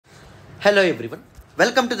Hello everyone,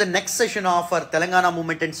 welcome to the next session of our Telangana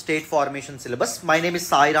Movement and State Formation syllabus. My name is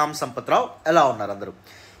Sairam Sampatirao. Ela unnaru andaru.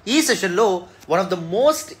 Ee session lo one of the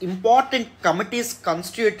most important committees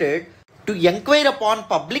constituted to inquire upon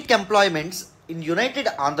public employments in United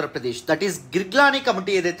Andhra Pradesh, that is Girglani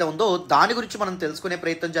committee ఏదైతే ఉందో దాని గురించి మనం తెలుసుకునే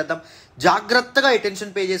ప్రయత్నం చేద్దాం. జాగ్రత్తగా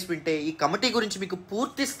attention pay చేసి వింటే ఈ కమిటీ గురించి మీకు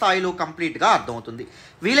పూర్తి స్థాయిలో కంప్లీట్గా అర్థమవుతుంది.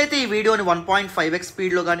 వీలైతే ఈ వీడియోని 1.5x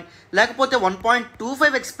స్పీడ్లో కానీ లేకపోతే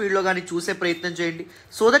 1.25x స్పీడ్లో కానీ చూసే ప్రయత్నం చేయండి.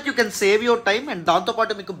 So that you can save your time and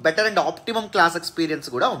దాంతోపాటు మీకు better and optimum class experience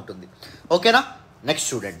కూడా ఉంటుంది. ఓకేనా, నెక్స్ట్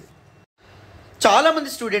చూడండి. చాలామంది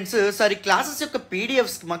స్టూడెంట్స్ సార్ ఈ క్లాసెస్ యొక్క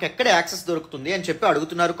పీడిఎఫ్స్ మాకు ఎక్కడ యాక్సెస్ దొరుకుతుంది అని చెప్పి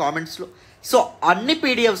అడుగుతున్నారు కామెంట్స్లో. సో అన్ని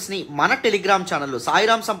పీడిఎఫ్స్ని మన టెలిగ్రామ్ ఛానల్లో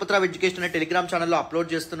సాయిరామ్ సంపత్రావ్ ఎడ్యుకేషన్ అనే టెలిగ్రామ్ ఛానల్లో అప్లోడ్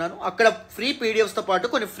చేస్తున్నాను. అక్కడ ఫ్రీ పీడిఎఫ్స్తో పాటు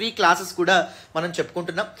కొన్ని ఫ్రీ క్లాసెస్ కూడా మనం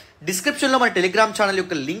చెప్పుకుంటున్నాం. డిస్క్రిప్షన్లో మన టెలిగ్రామ్ ఛానల్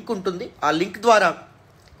యొక్క లింక్ ఉంటుంది. ఆ లింక్ ద్వారా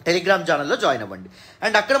టెలిగ్రామ్ ఛానల్లో జాయిన్ అవ్వండి.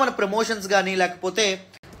 అండ్ అక్కడ మన ప్రమోషన్స్ కానీ లేకపోతే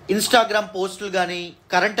ఇన్స్టాగ్రామ్ పోస్టులు కానీ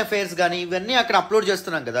కరెంట్ అఫైర్స్ కానీ ఇవన్నీ అక్కడ అప్లోడ్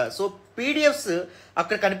చేస్తున్నాం కదా. సో పీడిఎఫ్స్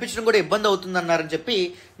అక్కడ కనిపించడం కూడా ఇబ్బంది అవుతుంది అన్నారని చెప్పి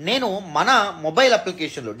నేను మన మొబైల్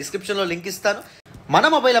అప్లికేషన్లో డిస్క్రిప్షన్లో లింక్ ఇస్తాను. మన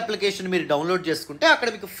మొబైల్ అప్లికేషన్ మీరు డౌన్లోడ్ చేసుకుంటే అక్కడ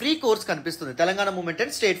మీకు ఫ్రీ కోర్స్ కనిపిస్తుంది, Telangana movement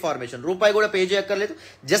and state formation. రూపాయి కూడా పే చేయక్కర్లేదు,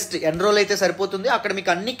 జస్ట్ ఎన్రోల్ అయితే సరిపోతుంది. అక్కడ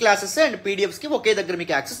మీకు అన్ని క్లాసెస్ అండ్ పీడిఎఫ్స్కి ఒకే దగ్గర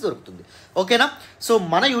మీకు యాక్సెస్ దొరుకుతుంది. ఓకేనా. సో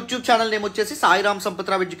మన యూట్యూబ్ ఛానల్ నేమ్ వచ్చేసి సాయిరామ్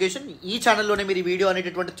సంపత్రావ్ ఎడ్యుకేషన్. ఈ ఛానల్లోనే మీరు ఈ వీడియో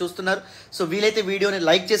అనేటటువంటి చూస్తున్నారు. సో వీలైతే వీడియోని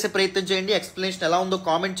లైక్ చేసే ప్రయత్నం చేయండి, ఎక్స్ప్లెనేషన్ ఎలా ఉందో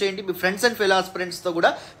కామెంట్ చేయండి, మీ ఫ్రెండ్స్ అండ్ ఫెలో ఆస్పిరెంట్స్తో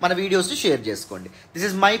కూడా మన వీడియోస్ని షేర్ చేసుకోండి. This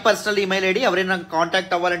is my personal email ID, ఎవరైనా నాకు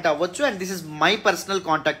కాంటాక్ట్ అవ్వాలంటే అవ్వచ్చు. And this is my personal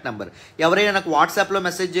contact number. ఎవరైనా నాకు వాట్సాప్లో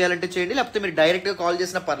మెసేజ్ చేయాలంటే చేయండి, లేకపోతే మీరు డైరెక్ట్గా కాల్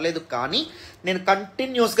చేసినా పర్లేదు. కానీ నేను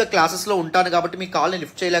కంటిన్యూస్గా క్లాసెస్లో ఉంటాను కాబట్టి మీ కాల్ని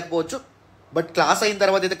లిఫ్ట్ చేయలేకపోవచ్చు. బట్ క్లాస్ అయిన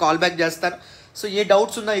తర్వాత అయితే కాల్ బ్యాక్ చేస్తాను. సో ఏ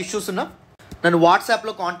డౌట్స్ ఉన్నా ఇష్యూస్ ఉన్నా నన్ను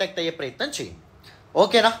వాట్సాప్లో కాంటాక్ట్ అయ్యే ప్రయత్నం చేయండి.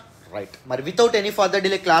 ఓకేనా, రైట్. మరి వితౌట్ ఎనీ ఫర్దర్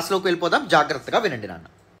డిలే క్లాస్లోకి వెళ్ళిపోదాం. జాగ్రత్తగా వినండి నాన్న.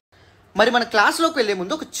 మరి మన క్లాస్లోకి వెళ్ళే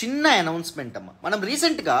ముందు ఒక చిన్న అనౌన్స్మెంట్ అమ్మ. మనం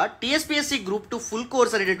రీసెంట్గా TSPSC Group2 ఫుల్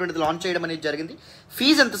కోర్స్ అనేటటువంటిది లాంచ్ చేయడం అనేది జరిగింది.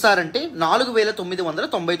 ఫీజు ఎంత సార్ అంటే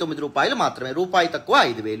 4,999 రూపాయలు మాత్రమే, రూపాయి తక్కువ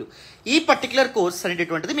 5,000. ఈ పర్టికులర్ కోర్స్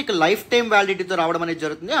అనేటటువంటిది మీకు లైఫ్ టైం వ్యాలిడిటీతో రావడం అనేది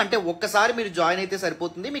జరుగుతుంది. అంటే ఒక్కసారి మీరు జాయిన్ అయితే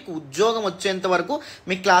సరిపోతుంది, మీకు ఉద్యోగం వచ్చేంత వరకు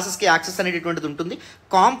మీ క్లాసెస్కి యాక్సెస్ అనేటటువంటిది ఉంటుంది.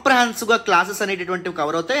 కాంప్రహెన్సివ్గా క్లాసెస్ అనేటటువంటివి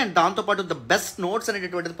కవర్ అవుతాయి. అండ్ దాంతోపాటు ద బెస్ట్ నోట్స్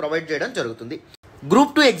అనేటటువంటిది ప్రొవైడ్ చేయడం జరుగుతుంది.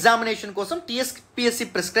 Group2 ఎగ్జామినేషన్ కోసం TSPSC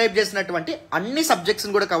ప్రిస్క్రైబ్ చేసినటువంటి అన్ని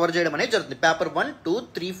సబ్జెక్ట్స్ని కూడా కవర్ చేయడం అనేది జరుగుతుంది. పేపర్ 1, 2,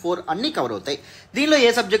 3, 4 అన్నీ కవర్ అవుతాయి. దీనిలో ఏ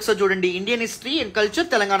సబ్జెక్ట్స్ చూడండి: Indian history and culture,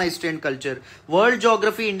 Telangana history and culture; world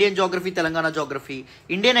geography, Indian geography, Telangana geography;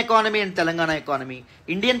 Indian economy and Telangana economy;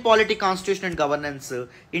 Indian polity, constitution and governance;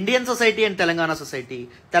 Indian society and Telangana society;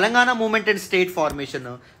 Telangana movement and state formation;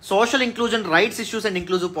 social inclusion, rights issues and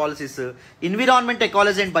inclusive policies; environment,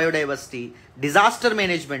 ecology and biodiversity; disaster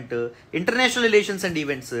management; international relations and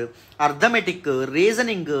events; arithmetic,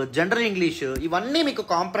 reasoning, general English. ఇవన్నీ మీకు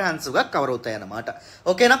కాంప్రహెన్సివ్గా cover అవుతాయి అన్నమాట.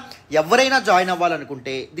 ఓకేనా. ఎవరైనా join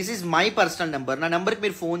అవ్వాలనుకుంటే this is my personal number. నా నెంబర్కి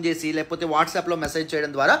మీరు ఫోన్ చేసి లేకపోతే వాట్సాప్లో మెసేజ్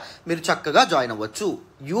చేయడం ద్వారా మీరు చక్కగా జాయిన్ అవ్వచ్చు.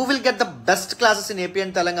 You will get the best classes in AP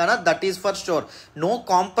and Telangana, that is for sure. No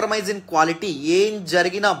compromise in quality. ఏం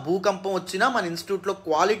జరిగినా, భూకంపం వచ్చినా మన ఇన్స్టిట్యూట్లో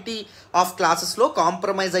క్వాలిటీ ఆఫ్ క్లాసెస్లో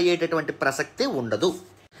కాంప్రమైజ్ అయ్యేటటువంటి ప్రసక్తి ఉండదు.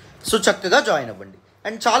 సో చక్కగా జాయిన్ అవ్వండి.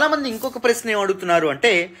 అండ్ చాలామంది ఇంకొక ప్రశ్న ఏం అడుగుతున్నారు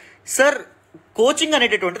అంటే, సార్ కోచింగ్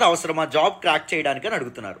అనేటటువంటిది అవసరమా జాబ్ క్రాక్ చేయడానికి అని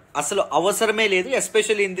అడుగుతున్నారు. అసలు అవసరమే లేదు,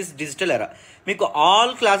 especially in this digital era. మీకు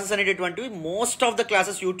ఆల్ క్లాసెస్ అనేటటువంటివి, మోస్ట్ ఆఫ్ ద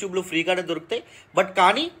క్లాసెస్ యూట్యూబ్లో ఫ్రీగానే దొరుకుతాయి. బట్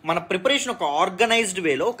కానీ మన ప్రిపరేషన్ ఒక ఆర్గనైజ్డ్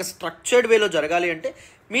వేలో, ఒక స్ట్రక్చర్డ్ వేలో జరగాలి అంటే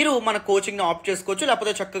మీరు మన కోచింగ్ని ఆప్ట్ చేసుకోవచ్చు.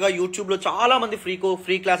 లేకపోతే చక్కగా యూట్యూబ్లో చాలామంది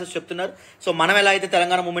ఫ్రీ క్లాసెస్ చెప్తున్నారు. సో మనం ఎలా అయితే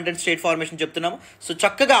Telangana movement and state formation చెప్తున్నాము, సో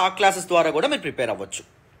చక్కగా ఆ క్లాసెస్ ద్వారా కూడా మీరు ప్రిపేర్ అవ్వచ్చు.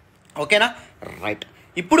 ఓకేనా, రైట్.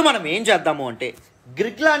 ఇప్పుడు మనం ఏం చేద్దాము అంటే,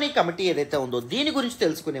 గిర్గ్లాని కమిటీ ఏదైతే ఉందో దీని గురించి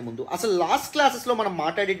తెలుసుకునే ముందు అసలు లాస్ట్ క్లాసెస్లో మనం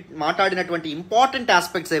మాట్లాడినటువంటి ఇంపార్టెంట్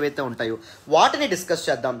ఆస్పెక్ట్స్ ఏవైతే ఉంటాయో వాటిని డిస్కస్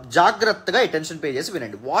చేద్దాం. జాగ్రత్తగా అటెన్షన్ పే చేసి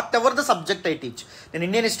వినండి. What ever the subject I teach, నేను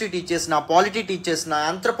ఇండియన్ హిస్టరీ టీచ్ చేసిన, పాలిటీ టీచ్ చేసిన,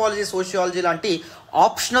 ఆంథ్రోపాలజీ, సోషియాలజీ లాంటి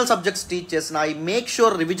ఆప్షనల్ సబ్జెక్ట్స్ టీచ్ చేసిన, I make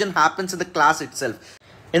sure revision happens in the class it self.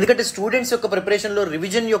 ఎందుకంటే స్టూడెంట్స్ యొక్క ప్రిపరేషన్లో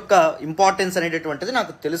రివిజన్ యొక్క ఇంపార్టెన్స్ అనేటటువంటిది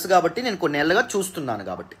నాకు తెలుసు కాబట్టి నేను కొన్ని ఏళ్ళుగా చూస్తున్నాను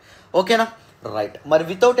కాబట్టి. ఓకేనా, రైట్. మరి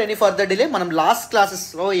వితౌట్ ఎనీ ఫర్దర్ డిలే మనం లాస్ట్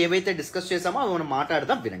క్లాసెస్లో ఏవైతే డిస్కస్ చేసామో అవి మనం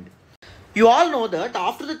మాట్లాడదాం, వినండి. You all know that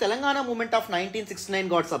after the Telangana movement of 1969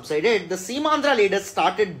 got subsided, the Seemandhra leaders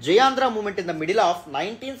started Jayandhra movement in the middle of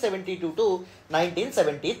 1972 to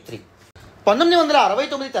 1973.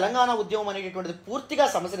 1969 Telangana ఉద్యమం అనేటటువంటిది పూర్తిగా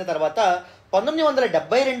సమసిన తర్వాత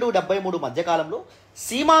 1972-73 మధ్యకాలంలో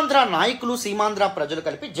సీమాంధ్ర నాయకులు, సీమాంధ్ర ప్రజలు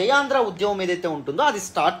కలిపి జయాంధ్ర ఉద్యమం ఏదైతే ఉంటుందో అది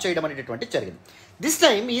స్టార్ట్ చేయడం అనేటటువంటి జరిగింది. దిస్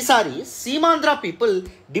టైమ్ ఈసారి Seemandhra people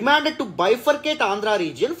demanded to bifurcate Andhra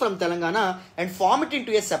region from Telangana and form it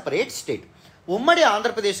into a separate state. ఉమ్మడి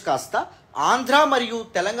ఆంధ్రప్రదేశ్ కాస్త ఆంధ్ర మరియు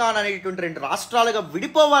తెలంగాణ అనేటువంటి రెండు రాష్ట్రాలుగా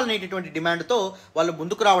విడిపోవాలనేటటువంటి డిమాండ్తో వాళ్ళు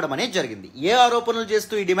ముందుకు రావడం అనేది జరిగింది. ఏ ఆరోపణలు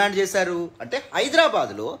చేస్తూ ఈ డిమాండ్ చేశారు అంటే,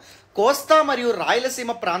 హైదరాబాద్లో కోస్తా మరియు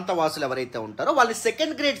రాయలసీమ ప్రాంత వాసులు ఎవరైతే ఉంటారో వాళ్ళని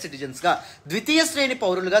సెకండ్ గ్రేడ్ సిటిజన్స్గా, ద్వితీయ శ్రేణి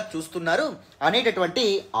పౌరులుగా చూస్తున్నారు అనేటటువంటి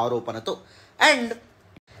ఆరోపణతో. And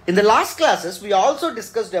in the last classes we also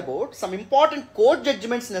discussed about some important court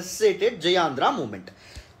judgments necessitated Jaya Andhra movement.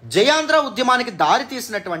 Jaya Andhra ఉద్యమానికి దారి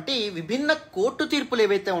తీసినటువంటి విభిన్న కోర్టు తీర్పులు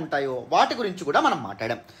ఏవైతే ఉంటాయో వాటి గురించి కూడా మనం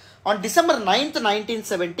మాట్లాడాం. On December 9th,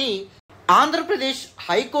 1970 Andhra Pradesh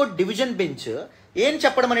high court division bench ఏం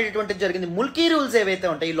చెప్పడం అనేటటువంటిది జరిగింది. ముల్కీ రూల్స్ ఏవైతే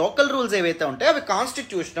ఉంటాయి, లోకల్ రూల్స్ ఏవైతే ఉంటాయో అవి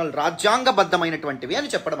కాన్స్టిట్యూషనల్, రాజ్యాంగబద్ధమైనటువంటివి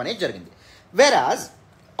అని చెప్పడం అనేది జరిగింది. వెరాజ్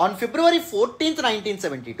ఆన్ February 14th,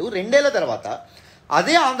 1972 రెండేళ్ల తర్వాత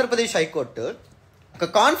అదే ఆంధ్రప్రదేశ్ హైకోర్టు ఒక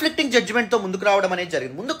కాన్ఫ్లిక్టింగ్ జడ్జిమెంట్తో ముందుకు రావడం అనేది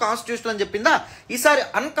జరిగింది. ముందు కాన్స్టిట్యూషనల్ అని చెప్పిందా, ఈసారి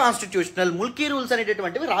అన్కాన్స్టిట్యూషనల్, ముల్కీ రూల్స్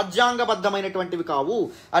అనేటటువంటివి రాజ్యాంగబద్ధమైనటువంటివి కావు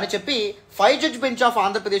అని చెప్పి 5 judge bench of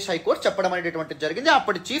Andhra Pradesh high court చెప్పడం అనేటటువంటిది జరిగింది.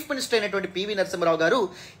 అప్పటి చీఫ్ మినిస్టర్ అయినటువంటి పివి నరసింహరావు గారు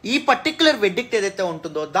ఈ పర్టిక్యులర్ వెర్డిక్ట్ ఏదైతే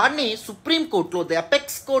ఉంటుందో దాన్ని సుప్రీం కోర్టులో, the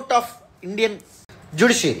apex court of Indian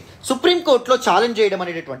judiciary, supreme కోర్టులో ఛాలెంజ్ చేయడం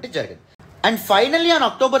అనేటటువంటిది జరిగింది. And finally on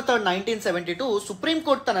October 3rd, 1972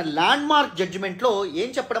 supreme court తన ల్యాండ్ మార్క్ జడ్జిమెంట్లో ఏం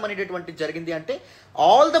చెప్పడం అనేటటువంటిది జరిగింది అంటే,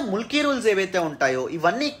 ఆల్ ద ముల్కీ రూల్స్ ఏవైతే ఉంటాయో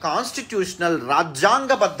ఇవన్నీ కాన్స్టిట్యూషనల్,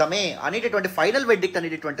 రాజ్యాంగబద్ధమే అనేటటువంటి ఫైనల్ వెర్డిక్ట్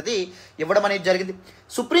అనేటటువంటిది ఇవ్వడం అనేది జరిగింది.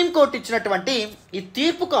 సుప్రీంకోర్టు ఇచ్చినటువంటి ఈ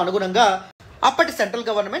తీర్పుకు అనుగుణంగా అప్పటి సెంట్రల్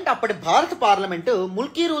గవర్నమెంట్, అప్పటి భారత పార్లమెంటు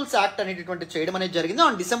ముల్కీ రూల్స్ యాక్ట్ అనేటటువంటి చేయడం అనేది జరిగింది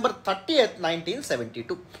ఆన్ December 30th,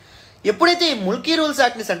 1972. ఎప్పుడైతే ఈ ముల్కీ రూల్స్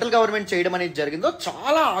యాక్ట్ని సెంట్రల్ గవర్నమెంట్ చేయడం అనేది జరిగిందో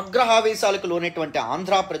చాలా ఆగ్రహావేశాలకు లోనేటువంటి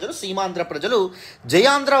ఆంధ్ర ప్రజలు, సీమాంధ్ర ప్రజలు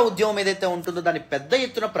జయాంధ్ర ఉద్యమం ఏదైతే ఉంటుందో దాన్ని పెద్ద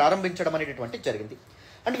ఎత్తున ప్రారంభించడం అనేటటువంటి జరిగింది.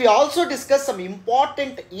 And we also discuss some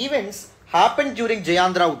important events happen during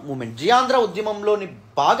Jaya Andhra movement. Jaya Andhra ఉద్యమంలోని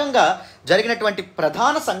భాగంగా జరిగినటువంటి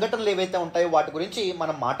ప్రధాన సంఘటనలు ఏవైతే ఉంటాయో వాటి గురించి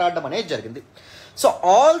మనం మాట్లాడడం అనేది జరిగింది. సో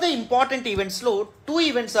ఆల్ ద ఇంపార్టెంట్ ఈవెంట్స్లో 2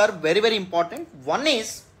 events are very very important. One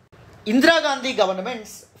is Indira Gandhi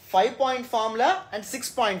governments 5-point formula and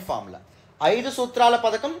 6-point formula, 5 సూత్రాల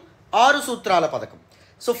పథకం, 6 సూత్రాల పథకం.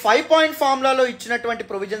 సో 5-point ఫార్ములాలో ఇచ్చినటువంటి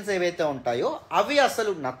ప్రొవిజన్స్ ఏవైతే ఉంటాయో అవి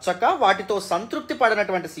అసలు నచ్చక వాటితో సంతృప్తి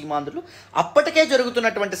పడినటువంటి సీమాంధ్రులు అప్పటికే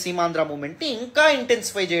జరుగుతున్నటువంటి సీమాంధ్ర మూవ్మెంట్ని ఇంకా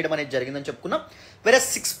ఇంటెన్సిఫై చేయడం అనేది జరిగిందని చెప్పుకున్నాం. వేరే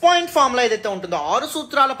 6-point ఫార్ములా ఏదైతే ఉంటుందో, 6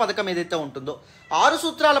 సూత్రాల పథకం ఏదైతే ఉంటుందో, 6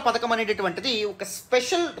 సూత్రాల పథకం అనేటటువంటిది ఒక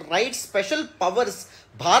స్పెషల్ రైట్స్, స్పెషల్ పవర్స్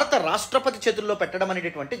భారత రాష్ట్రపతి చేతుల్లో పెట్టడం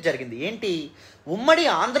అనేటటువంటిది జరిగింది. ఏంటి, ఉమ్మడి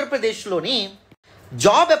ఆంధ్రప్రదేశ్లోని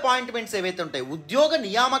జాబ్ అపాయింట్మెంట్స్ ఏవైతే ఉంటాయో, ఉద్యోగ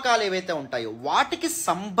నియామకాలు ఏవైతే ఉంటాయో వాటికి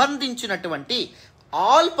సంబంధించినటువంటి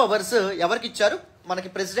ఆల్ పవర్స్ ఎవరికి ఇచ్చారు, మనకి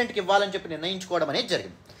ప్రెసిడెంట్కి ఇవ్వాలని చెప్పి నిర్ణయించుకోవడం అనేది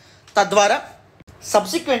జరిగింది. తద్వారా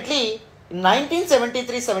subsequently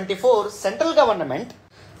 1973-74 central government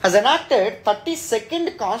has enacted 32nd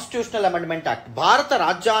Constitutional Amendment Act. భారత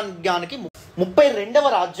రాజ్యాంగానికి 32వ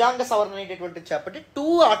రాజ్యాంగ సవరణ అనేటటువంటి చేపట్టి 2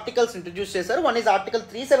 ఆర్టికల్స్ ఇంట్రడ్యూస్ చేశారు. One is article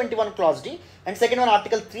 371 Clause D and second one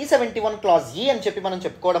article 371 Clause E అని చెప్పి మనం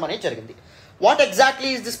చెప్పుకోవడం అనేది జరిగింది. What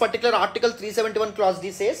exactly is this particular article 371 Clause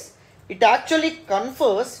D says? It actually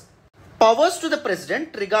confers powers to the president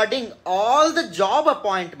regarding all the job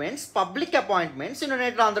appointments, public appointments in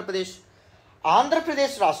United Andhra Pradesh.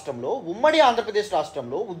 Andhra Pradesh రాష్ట్రంలో, ఉమ్మడి ఆంధ్రప్రదేశ్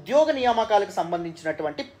రాష్ట్రంలో ఉద్యోగ నియామకాలకు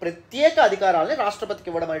సంబంధించినటువంటి ప్రత్యేక అధికారాలని రాష్ట్రపతికి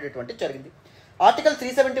ఇవ్వడం అనేటటువంటి జరిగింది. ఆర్టికల్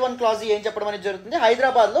 371 Clause ఏం చెప్పడం అనేది జరుగుతుంది,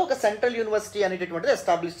 హైదరాబాద్లో ఒక సెంట్రల్ యూనివర్సిటీ అనేటటువంటిది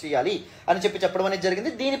ఎస్టాబ్లిష్ చేయాలి అని చెప్పి చెప్పడం అనేది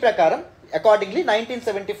జరిగింది. దీని ప్రకారం అకార్డింగ్లీ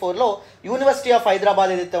 1974లో యూనివర్సిటీ ఆఫ్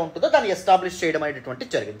హైదరాబాద్ ఏదైతే ఉంటుందో దాన్ని ఎస్టాబ్లిష్ చేయడం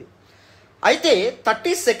అనేటటువంటి జరిగింది. అయితే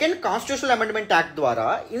 32nd కాన్స్టిట్యూషనల్ అమెండ్మెంట్ యాక్ట్ ద్వారా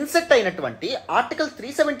ఇన్సెట్ అయినటువంటి ఆర్టికల్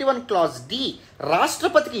 371 Clause D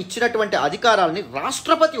రాష్ట్రపతికి ఇచ్చినటువంటి అధికారాలని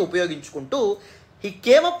రాష్ట్రపతి ఉపయోగించుకుంటూ he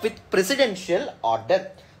came up with presidential order.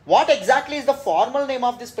 What exactly is the formal name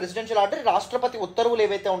of this presidential order? రాష్ట్రపతి ఉత్తర్వులు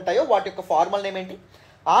ఏవైతే ఉంటాయో వాటి యొక్క ఫార్మల్ నేమ్ ఏంటి?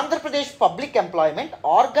 Andhra Pradesh public employment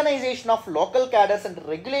organisation of local cadres and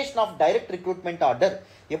regulation of direct recruitment order.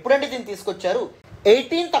 ఎప్పుడంటే దీన్ని తీసుకొచ్చారు?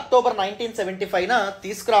 18th October 1975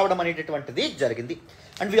 తీసుకురావడం అనేటటువంటిది జరిగింది.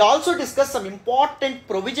 And we also discuss some important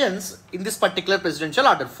provisions in this particular presidential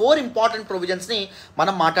order. 4 important ప్రొవిజన్స్ని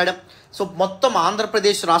మనం మాట్లాడాం. సో మొత్తం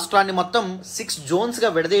ఆంధ్రప్రదేశ్ రాష్ట్రాన్ని మొత్తం 6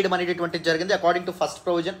 జోన్స్గా విడదీయడం అనేటటువంటిది జరిగింది according to first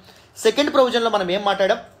provision. Second ప్రొవిజన్లో మనం ఏం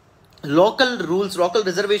మాట్లాడాం? లోకల్ రూల్స్, లోకల్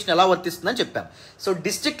రిజర్వేషన్ ఎలా వర్తిస్తుందని చెప్పాం. సో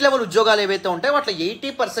డిస్ట్రిక్ట్ లెవెల్ ఉద్యోగాలు ఏవైతే ఉంటాయో వాటిలో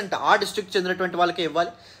 80% ఆ డిస్ట్రిక్ట్ చెందినటువంటి వాళ్ళకే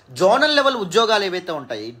ఇవ్వాలి. జోనల్ లెవెల్ ఉద్యోగాలు ఏవైతే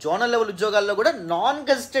ఉంటాయి, జోనల్ లెవెల్ ఉద్యోగాల్లో కూడా నాన్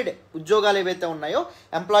గెజిటెడ్ ఉద్యోగాలు ఏవైతే ఉన్నాయో,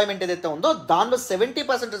 ఎంప్లాయ్మెంట్ ఏదైతే ఉందో దానిలో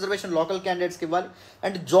 70% రిజర్వేషన్ లోకల్ క్యాండిడేట్స్కి ఇవ్వాలి.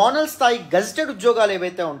 అండ్ జోనల్ స్థాయి గెజిటెడ్ ఉద్యోగాలు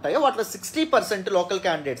ఏవైతే ఉంటాయో వాటిలో 60% లోకల్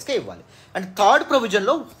క్యాండిడేట్స్కే ఇవ్వాలి. And third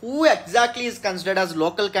ప్రొవిజన్లో who exactly is considered as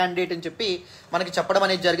local candidate అని చెప్పి మనకి చెప్పడం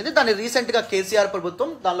అనేది జరిగింది. దాన్ని రీసెంట్గా కేసీఆర్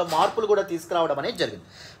ప్రభుత్వం దానిలో మార్పులు కూడా తీసుకురావడం అనేది జరిగింది.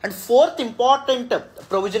 అండ్ ఫోర్త్ ఇంపార్టెంట్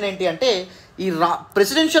ప్రొవిజన్ ఏంటి అంటే, ఈ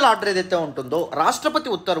ప్రెసిడెన్షియల్ ఆర్డర్ ఏదైతే ఉంటుందో రాష్ట్రపతి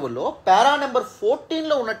ఉత్తర్వుల్లో పారా నెంబర్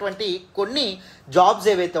 14లో ఉన్నటువంటి కొన్ని జాబ్స్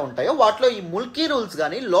ఏవైతే ఉంటాయో వాటిలో ఈ ముల్కీ రూల్స్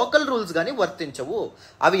కానీ లోకల్ రూల్స్ కానీ వర్తించవు,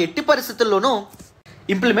 అవి ఎట్టి పరిస్థితుల్లోనూ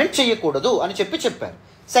ఇంప్లిమెంట్ చేయకూడదు అని చెప్పారు.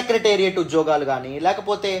 సెక్రటేరియట్ ఉద్యోగాలు కానీ,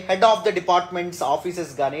 లేకపోతే head of the departments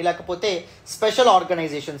offices కానీ, లేకపోతే స్పెషల్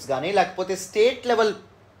ఆర్గనైజేషన్స్ కానీ, లేకపోతే state level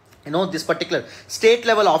this particular state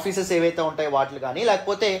level offices ఏవైతే ఉంటాయో వాటిలు కానీ,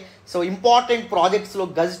 లేకపోతే సో ఇంపార్టెంట్ ప్రాజెక్ట్స్లో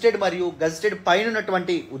గజిటెడ్ మరియు గజిటెడ్ పైన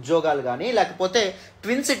ఉన్నటువంటి ఉద్యోగాలు కానీ, లేకపోతే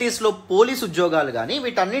ట్విన్ సిటీస్లో పోలీస్ ఉద్యోగాలు కానీ,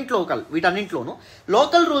 వీటన్నింటిలోనూ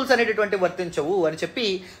లోకల్ రూల్స్ అనేటటువంటి వర్తించవు అని చెప్పి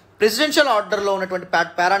ప్రెసిడెన్షియల్ ఆర్డర్లో ఉన్నటువంటి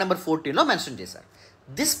పారా నెంబర్ 14లో మెన్షన్ చేశారు.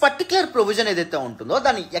 దిస్ పర్టికులర్ ప్రొవిజన్ ఏదైతే ఉంటుందో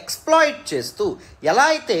దాన్ని ఎక్స్ప్లాయిట్ చేస్తూ, ఎలా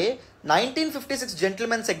అయితే 1956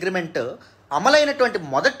 జెంటిల్మెన్స్ అగ్రిమెంట్ అమలైనటువంటి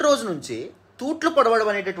మొదటి రోజు నుంచి తూట్లు పొడవడం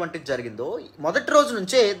అనేటటువంటిది జరిగిందో, మొదటి రోజు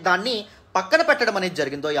నుంచే దాన్ని పక్కన పెట్టడం అనేది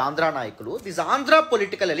జరిగిందో ఈ ఆంధ్ర నాయకులు, this Andhra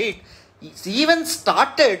political elite even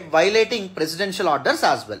started violating presidential orders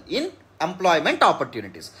as well in employment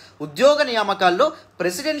opportunities. ఉద్యోగ నియామకాల్లో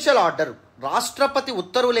ప్రెసిడెన్షియల్ ఆర్డర్, రాష్ట్రపతి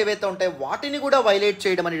ఉత్తర్వులు ఏవైతే ఉంటాయో వాటిని కూడా వైలేట్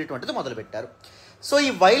చేయడం అనేటటువంటిది మొదలుపెట్టారు. సో ఈ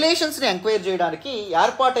వైలేషన్స్ని ఎంక్వైరీ చేయడానికి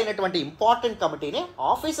ఏర్పాటైనటువంటి ఇంపార్టెంట్ కమిటీనే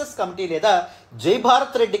ఆఫీసర్స్ కమిటీ లేదా జై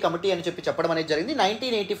భారత్ రెడ్డి కమిటీ అని చెప్పడం అనేది జరిగింది.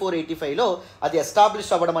 1984-85లో అది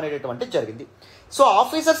ఎస్టాబ్లిష్ అవ్వడం అనేటటువంటిది జరిగింది. సో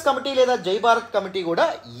ఆఫీసర్స్ కమిటీ లేదా జై భారత్ కమిటీ కూడా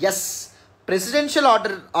ప్రెసిడెన్షియల్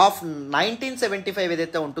ఆర్డర్ ఆఫ్ 1975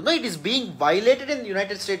 ఏదైతే ఉంటుందో it is being violated in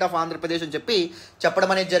United state of Andhra Pradesh అని చెప్పడం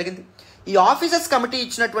అనేది జరిగింది. ఈ ఆఫీసర్స్ కమిటీ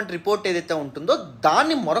ఇచ్చినటువంటి రిపోర్ట్ ఏదైతే ఉంటుందో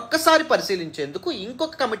దాన్ని మరొక్కసారి పరిశీలించేందుకు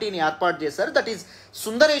ఇంకొక కమిటీని ఏర్పాటు చేశారు. దట్ ఈస్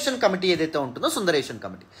సుందరేషన్ కమిటీ ఏదైతే ఉంటుందో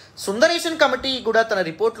సుందరేషన్ కమిటీ కూడా తన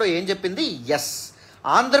రిపోర్ట్లో ఏం చెప్పింది,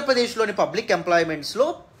 ఆంధ్రప్రదేశ్లోని పబ్లిక్ ఎంప్లాయ్మెంట్స్లో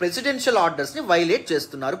ప్రెసిడెన్షియల్ ఆర్డర్స్ని వైలేట్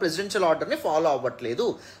చేస్తున్నారు, ప్రెసిడెన్షియల్ ఆర్డర్ని ఫాలో అవ్వట్లేదు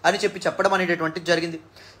అని చెప్పడం అనేటటువంటిది జరిగింది.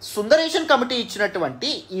 సుందరేషన్ కమిటీ ఇచ్చినటువంటి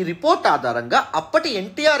ఈ రిపోర్ట్ ఆధారంగా అప్పటి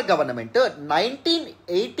ఎన్టీఆర్ గవర్నమెంట్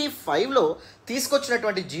 1985లో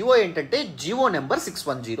తీసుకొచ్చినటువంటి జీవో ఏంటంటే జీవో నెంబర్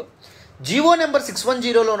 610. జీవో నెంబర్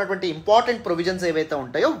 610లో ఉన్నటువంటి ఇంపార్టెంట్ ప్రొవిజన్స్ ఏవైతే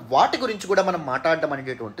ఉంటాయో వాటి గురించి కూడా మనం మాట్లాడడం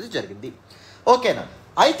అనేటటువంటిది జరిగింది. ఓకేనా?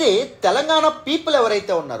 అయితే తెలంగాణ పీపుల్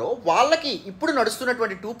ఎవరైతే ఉన్నారో వాళ్ళకి ఇప్పుడు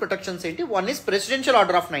నడుస్తున్నటువంటి 2 ప్రొటెక్షన్స్ ఏంటి? One is presidential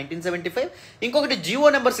order of 1975, ఇంకొకటి జీవో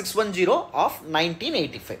నెంబర్ 610 ఆఫ్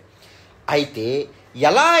 1985. అయితే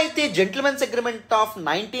ఎలా అయితే జెంటిల్మెన్స్ అగ్రిమెంట్ ఆఫ్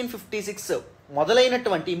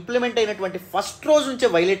 1956 ఇంప్లిమెంట్ అయినటువంటి ఫస్ట్ రోజు నుంచే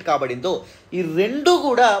వైలేట్ కాబడిందో, ఈ రెండు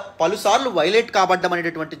కూడా పలుసార్లు వైలేట్ కాబడ్డం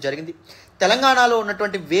అనేటటువంటి జరిగింది. తెలంగాణలో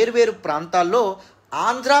ఉన్నటువంటి వేరువేరు ప్రాంతాల్లో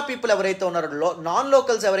ఆంధ్ర పీపుల్ ఎవరైతే ఉన్నారో, నాన్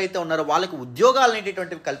లోకల్స్ ఎవరైతే ఉన్నారో వాళ్ళకి ఉద్యోగాలు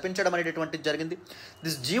అనేటటువంటివి కల్పించడం అనేటటువంటిది జరిగింది.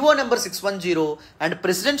 This GO number 610 and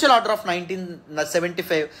presidential order of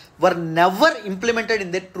 1975 were never implemented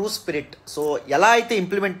in the true spirit. So ఎలా అయితే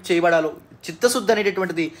ఇంప్లిమెంట్ చేయబడాలో చిత్తశుద్ధి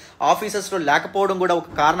అనేటటువంటిది ఆఫీసర్స్లో లేకపోవడం కూడా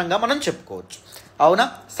ఒక కారణంగా మనం చెప్పుకోవచ్చు. అవునా?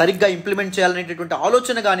 సరిగ్గా ఇంప్లిమెంట్ చేయాలనేటటువంటి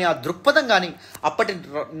ఆలోచన కానీ ఆ దృక్పథం కానీ అప్పటి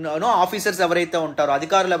ఆఫీసర్స్ ఎవరైతే ఉంటారో,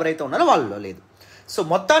 అధికారులు ఎవరైతే ఉన్నారో వాళ్ళలో లేదు. సో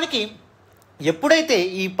మొత్తానికి ఎప్పుడైతే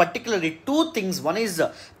ఈ particular 2 things, one is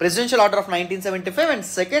presidential order of 1975 and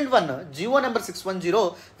second one GO number 610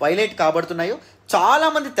 violate కాబడుతున్నాయో,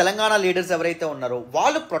 చాలామంది తెలంగాణ లీడర్స్ ఎవరైతే ఉన్నారో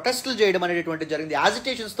వాళ్ళు ప్రొటెస్టులు చేయడం అనేటువంటి జరిగింది,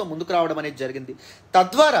 యాజిటేషన్స్తో ముందుకు రావడం అనేది జరిగింది.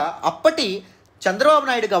 తద్వారా అప్పటి చంద్రబాబు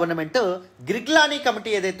నాయుడు గవర్నమెంట్ గిర్గ్లానీ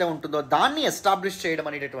కమిటీ ఏదైతే ఉంటుందో దాన్ని ఎస్టాబ్లిష్ చేయడం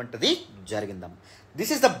అనేటటువంటిది జరిగిందమ్మ.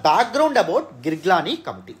 This is the background about Girglani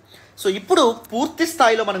committee. So ఇప్పుడు పూర్తి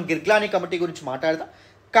స్థాయిలో మనం గిర్గ్లానీ కమిటీ గురించి మాట్లాడదాం.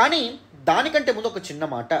 కానీ దానికంటే ముందు ఒక చిన్న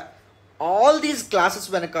మాట, ఆల్ దీస్ క్లాసెస్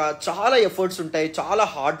వెనక చాలా ఎఫర్ట్స్ ఉంటాయి, చాలా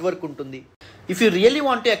హార్డ్ వర్క్ ఉంటుంది. If you really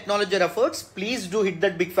want to acknowledge your efforts, please do hit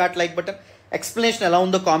that big fat like button. Explanation ఎలా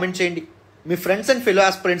ఉందో కామెంట్ చేయండి. మీ ఫ్రెండ్స్ అండ్ ఫెలో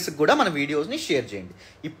ఆస్పిరెంట్స్కి కూడా మన వీడియోస్ని షేర్ చేయండి.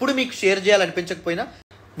 ఇప్పుడు మీకు షేర్ చేయాలనిపించకపోయినా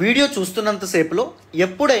వీడియో చూస్తున్నంతసేపులో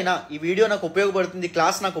ఎప్పుడైనా ఈ వీడియో నాకు ఉపయోగపడుతుంది,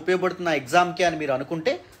 క్లాస్ నాకు ఉపయోగపడుతుంది నా ఎగ్జామ్కి అని మీరు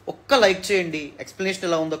అనుకుంటే ఒక్క లైక్ చేయండి, ఎక్స్ప్లెనేషన్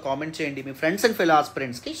ఎలా ఉందో కామెంట్ చేయండి, మీ ఫ్రెండ్స్ అండ్ ఫెలో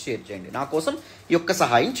ఆస్పిరెంట్స్కి షేర్ చేయండి. నా కోసం ఈ యొక్క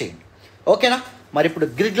సహాయం చేయండి. ఓకేనా? మరి ఇప్పుడు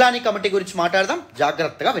గిర్గ్లానీ కమిటీ గురించి మాట్లాడదాం,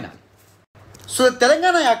 జాగ్రత్తగా వినాలి. So the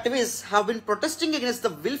Telangana activists have been protesting against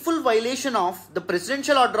the willful violation of the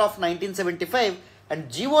presidential order of 1975 and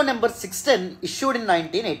GO number 610 issued in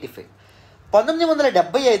 1985.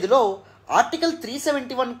 1975లో article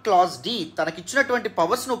 371 clause D తనకిచ్చినటువంటి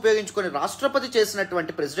పవర్స్ను ఉపయోగించుకొని రాష్ట్రపతి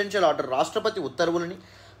చేసినటువంటి ప్రెసిడెన్షియల్ ఆర్డర్, రాష్ట్రపతి ఉత్తర్వులని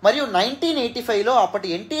మరియు 1985లో అప్పటి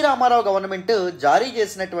ఎన్టీ రామారావు గవర్నమెంట్ జారీ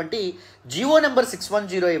చేసినటువంటి జియో నెంబర్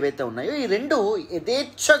 610 ఏవైతే ఉన్నాయో ఈ రెండు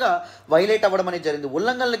యథేచ్ఛగా వైలేట్ అవ్వడం అనేది జరిగింది,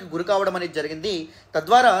 ఉల్లంఘనలకు గురి కావడం అనేది జరిగింది.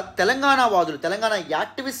 తద్వారా తెలంగాణ వాదులు, తెలంగాణ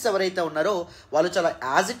యాక్టివిస్ట్స్ ఎవరైతే ఉన్నారో వాళ్ళు చాలా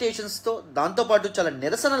యాజిటేషన్స్తో, దాంతోపాటు చాలా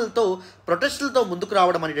నిరసనలతో, ప్రొటెస్టులతో ముందుకు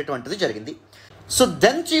రావడం అనేటటువంటిది జరిగింది. So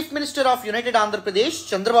then Chief Minister of United Andhra Pradesh,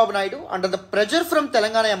 Chandrababu Naidu, under the pressure from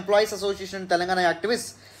Telangana Employees Association and Telangana activists,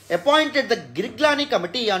 appointed the Girglani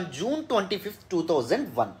Committee on June 25th,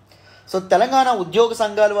 2001. So Telangana ఉద్యోగ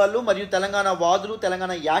సంఘాల వాళ్ళు మరియు తెలంగాణ వాదులు,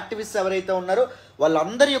 తెలంగాణ యాక్టివిస్ట్ ఎవరైతే ఉన్నారో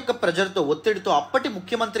వాళ్ళందరి యొక్క ప్రెజర్తో, ఒత్తిడితో అప్పటి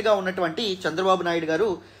ముఖ్యమంత్రిగా ఉన్నటువంటి చంద్రబాబు నాయుడు గారు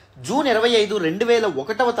జూన్ 25,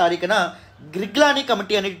 2001వ తారీఖున గిర్గ్లానీ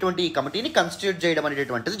కమిటీ అనేటువంటి ఈ కమిటీని కన్స్టిట్యూట్ చేయడం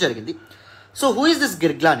అనేటువంటిది జరిగింది. So who is this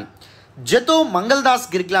Girglani? Jato Mangaldas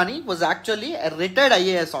Girglani was actually a retired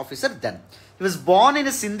IAS officer then. He was born in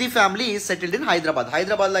a Sindhi family settled in Hyderabad.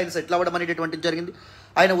 Hyderabad లో ఆయన సెటిల్ అవ్వడం అనేటువంటిది జరిగింది.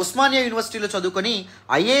 ఆయన ఉస్మానియా యూనివర్సిటీలో చదువుకొని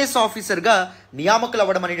ఐఏఎస్ ఆఫీసర్గా నియామకులు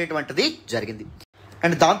అవ్వడం అనేటువంటిది జరిగింది.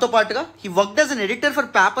 అండ్ దాంతోపాటుగా he worked as an editor for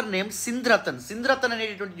paper name సింధ్రతన్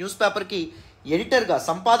అనేటువంటి న్యూస్ పేపర్కి ఎడిటర్గా,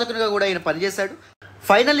 సంపాదకునిగా కూడా ఆయన పనిచేశాడు.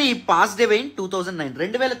 ఫైనల్లీ ఈ పాస్డ్ అవే ఇన్ 2009,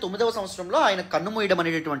 2009వ సంవత్సరంలో ఆయన కన్నుమూయడం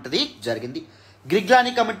అనేటువంటిది జరిగింది.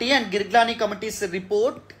 Girglani Committee and Girglani Committee's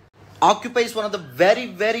report occupies one of the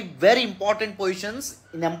very important positions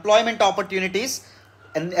in employment opportunities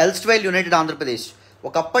in elsewhere United Andhra Pradesh.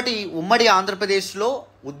 ఒకప్పటి ఉమ్మడి ఆంధ్రప్రదేశ్లో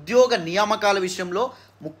ఉద్యోగ నియామకాల విషయంలో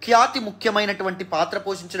ముఖ్యమైనటువంటి పాత్ర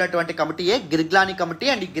పోషించినటువంటి కమిటీయే గిర్గ్లానీ కమిటీ.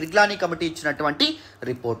 అండ్ ఈ గిర్గ్లానీ కమిటీ ఇచ్చినటువంటి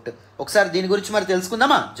రిపోర్ట్ ఒకసారి దీని గురించి మరి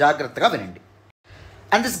తెలుసుకుందామా? జాగ్రత్తగా వినండి.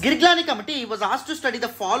 And this Girglani committee was asked to study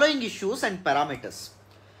the following issues and parameters.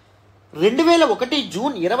 2001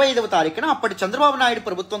 June 25వ తారీఖున అప్పటి చంద్రబాబు నాయుడు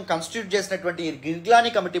ప్రభుత్వం కన్స్టిట్యూట్ చేసినటువంటి గిర్గ్లానీ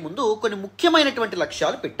కమిటీ ముందు కొన్ని ముఖ్యమైనటువంటి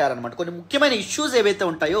లక్ష్యాలు పెట్టారనమాట. కొన్ని ముఖ్యమైన ఇష్యూస్ ఏవైతే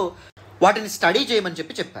ఉంటాయో వాటిని స్టడీ చేయమని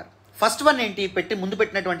చెప్పారు. ఫస్ట్ వన్ ఏంటి? ముందు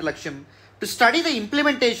పెట్టినటువంటి లక్ష్యం to study the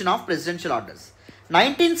implementation of presidential orders.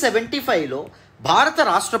 1975లో భారత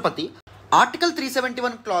రాష్ట్రపతి ఆర్టికల్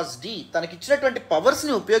 371 క్లాస్ డి తనకిచ్చినటువంటి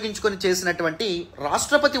పవర్స్ని ఉపయోగించుకొని చేసినటువంటి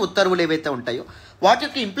రాష్ట్రపతి ఉత్తర్వులు ఏవైతే ఉంటాయో వాటి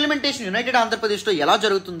యొక్క ఇంప్లిమెంటేషన్ యునైటెడ్ ఆంధ్రప్రదేశ్లో ఎలా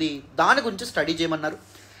జరుగుతుంది దాని గురించి స్టడీ చేయమన్నారు.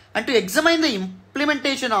 And to examine the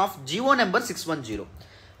implementation of Jio number 610.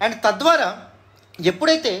 And తద్వారా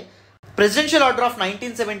ఎప్పుడైతే ప్రెసిడెన్షియల్ ఆర్డర్ ఆఫ్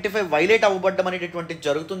 1975 వైలేట్ అవ్వబడ్డం అనేటటువంటి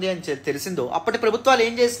జరుగుతుంది అని తెలిసిందో అప్పటి ప్రభుత్వాలు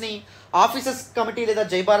ఏం చేసినాయి? ఆఫీసర్స్ కమిటీ లేదా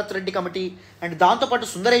జయభారత్ రెడ్డి కమిటీ అండ్ దాంతోపాటు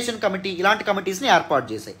సుందరేషన్ కమిటీ ఇలాంటి కమిటీస్ని ఏర్పాటు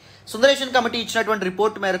చేశాయి. సుందరేషన్ కమిటీ ఇచ్చినటువంటి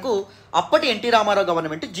రిపోర్ట్ మేరకు అప్పటి NT Ramarao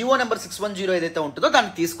government GO number 610 ఏదైతే ఉంటుందో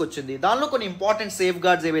దాన్ని తీసుకొచ్చింది. దానిలో కొన్ని ఇంపార్టెంట్ సేఫ్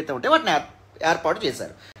గార్డ్స్ ఏవైతే ఉంటాయో వాటిని ఏర్పాటు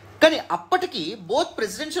చేశారు. కానీ అప్పటికి both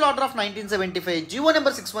presidential order of 1975 Jio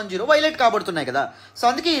number 610 violate కాబడుతున్నాయి కదా. సో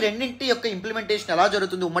అందుకే ఈ రెండింటి యొక్క ఇంప్లిమెంటేషన్ ఎలా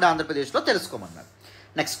జరుగుతుంది ఉమ్మడి ఆంధ్రప్రదేశ్లో తెలుసుకోమన్నారు.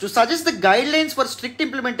 Next to suggest the guide lines for strict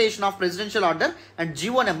implementation of presidential order and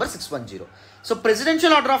Jio number 610. So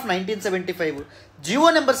presidential order of 1975 Jio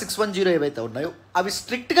number 610 ఏవైతే ఉన్నాయో అవి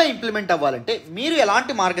స్ట్రిక్ట్గా ఇంప్లిమెంట్ అవ్వాలంటే మీరు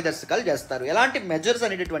ఎలాంటి మార్గదర్శకాలు చేస్తారు, ఎలాంటి మెజర్స్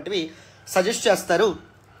అనేటటువంటివి సజెస్ట్ చేస్తారు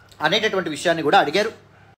అనేటటువంటి విషయాన్ని కూడా అడిగారు.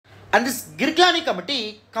 అండ్ దిస్ గిర్గ్లానీ కమిటీ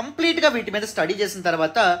కంప్లీట్గా వీటి మీద స్టడీ చేసిన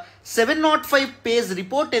తర్వాత 705 పేజ్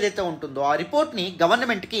రిపోర్ట్ ఏదైతే ఉంటుందో ఆ రిపోర్ట్ని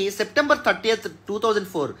గవర్నమెంట్కి సెప్టెంబర్ 30th,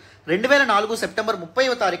 2004 సెప్టెంబర్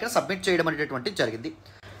 30వ తారీఖున సబ్మిట్ చేయడం అనేటటువంటి జరిగింది.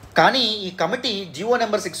 కానీ ఈ committee Jio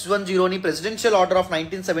number 610ని presidential order of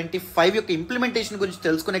 1975 యొక్క ఇంప్లిమెంటేషన్ గురించి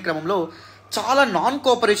తెలుసుకునే క్రమంలో చాలా నాన్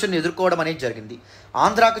కోఆపరేషన్ ఎదుర్కోవడం అనేది జరిగింది.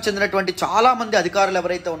 ఆంధ్రాకు చెందినటువంటి చాలామంది అధికారులు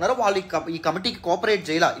ఎవరైతే ఉన్నారో వాళ్ళు ఈ కమిటీకి కోఆపరేట్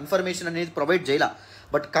చేయాల, ఇన్ఫర్మేషన్ అనేది ప్రొవైడ్ చేయాల.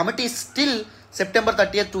 But committee still September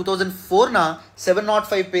 30th, 2004న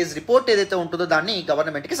 705 page report ఏదైతే ఉంటుందో దాన్ని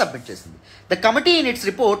గవర్నమెంట్కి సబ్మిట్ చేసింది. The committee in it's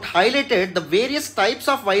report highlighted the various types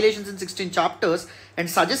of violations in 16 chapters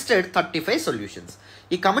and suggested 35 solutions.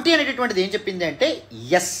 ఈ కమిటీ అనేటటువంటిది ఏం చెప్పింది అంటే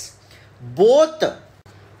yes both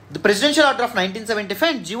the presidential order of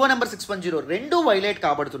 1975 and Jio number 610 రెండు వైలేట్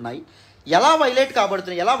కాబడుతున్నాయి. ఎలా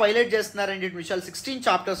వైలేట్ చేస్తున్నారు అనే విషయాలు 16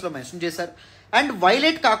 చాప్టర్స్లో మెన్షన్ చేశారు. అండ్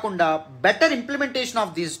వైలేట్ కాకుండా better implementation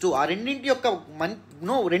of these two, ఆ రెండింటి యొక్క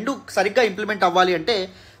రెండు సరిగ్గా ఇంప్లిమెంట్ అవ్వాలి అంటే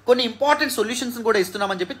కొన్ని ఇంపార్టెంట్ సొల్యూషన్స్ని కూడా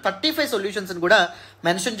ఇస్తున్నామని చెప్పి 35 సొల్యూషన్స్ని కూడా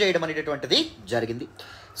మెన్షన్ చేయడం అనేటటువంటిది జరిగింది.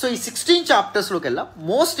 సో ఈ 16 చాప్టర్స్లోకి వెళ్ళా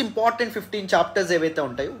మోస్ట్ ఇంపార్టెంట్ 15 చాప్టర్స్ ఏవైతే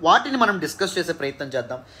ఉంటాయో వాటిని మనం డిస్కస్ చేసే ప్రయత్నం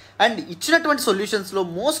చేద్దాం. అండ్ ఇచ్చినటువంటి సొల్యూషన్స్లో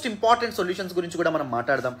మోస్ట్ ఇంపార్టెంట్ సొల్యూషన్స్ గురించి కూడా మనం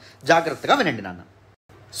మాట్లాడదాం. జాగ్రత్తగా వినండి నాన్న.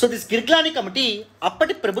 సో దిస్ గిర్గ్లానీ కమిటీ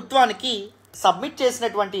అప్పటి ప్రభుత్వానికి సబ్మిట్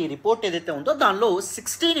చేసినటువంటి రిపోర్ట్ ఏదైతే ఉందో దానిలో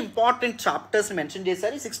 16 ఇంపార్టెంట్ చాప్టర్స్ని మెన్షన్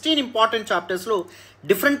చేశారు. ఈ 16 important చాప్టర్స్లో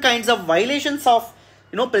different kinds of violations of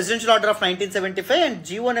presidential order of 1975 and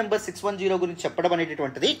Jio number 610 గురించి చెప్పడం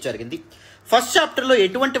అనేటటువంటిది జరిగింది. ఫస్ట్ చాప్టర్లో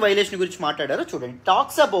ఎటువంటి వైలేషన్ గురించి మాట్లాడారో చూడండి.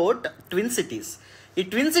 Talks about twin cities. ఈ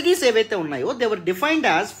ట్విన్ సిటీస్ ఏవైతే ఉన్నాయో they were defined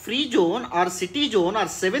as free zone are city zone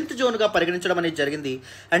are 7th జోన్గా పరిగణించడం అనేది జరిగింది.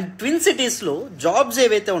 అండ్ ట్విన్ సిటీస్లో జాబ్స్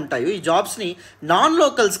ఏవైతే ఉంటాయో ఈ జాబ్స్ని నాన్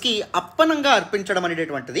లోకల్స్కి అప్పనంగా అర్పించడం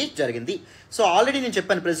అనేటటువంటిది జరిగింది. సో ఆల్రెడీ నేను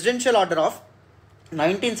చెప్పాను, ప్రెసిడెన్షియల్ ఆర్డర్ ఆఫ్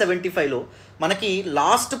 1975లో మనకి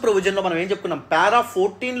లాస్ట్ ప్రొవిజన్లో మనం ఏం చెప్పుకున్నాం, పారా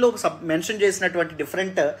 14లో మెన్షన్ చేసినటువంటి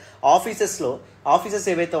డిఫరెంట్ ఆఫీసెస్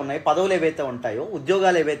ఏవైతే ఉన్నాయో, పదవులు ఏవైతే ఉంటాయో,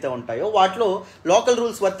 ఉద్యోగాలు ఏవైతే ఉంటాయో వాటిలో లోకల్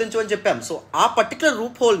రూల్స్ వర్తించమని చెప్పాం. సో ఆ పర్టికులర్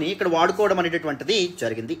రూప్ హోల్ని ఇక్కడ వాడుకోవడం అనేటటువంటిది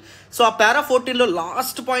జరిగింది. సో ఆ పారా 14లో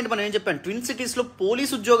లాస్ట్ పాయింట్ మనం ఏం చెప్పాం, ట్విన్ సిటీస్లో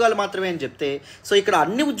పోలీస్ ఉద్యోగాలు మాత్రమే అని చెప్తే, సో ఇక్కడ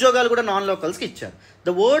అన్ని ఉద్యోగాలు కూడా నాన్ లోకల్స్కి ఇచ్చారు.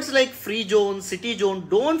 The words like free zone, city zone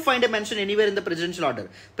don't find a mention anywhere in the presidential order.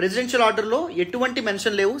 Presidential order లో ఎటువంటి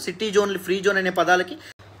మెన్షన్ లేవు సిటీ జోన్, ఫ్రీ జోన్ అనే పదాలకి.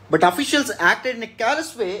 But officials acted in a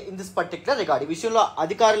careless way in this particular regard. ఈ విషయంలో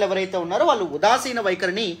అధికారులు ఎవరైతే ఉన్నారో వాళ్ళు ఉదాసీన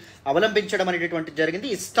వైఖరిని అవలంబించడం అనేటటువంటి జరిగింది.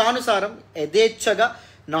 ఇష్టానుసారం యథేచ్ఛగా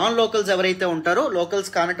నాన్ లోకల్స్ ఎవరైతే ఉంటారో,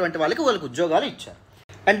 లోకల్స్ కానటువంటి వాళ్ళకి ఉద్యోగాలు ఇచ్చారు.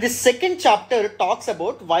 And this second chapter talks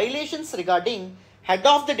about violations regarding head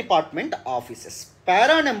of the department offices.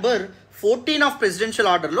 Para number 14 of presidential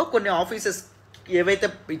ఆర్డర్లో కొన్ని ఆఫీసెస్ ఏవైతే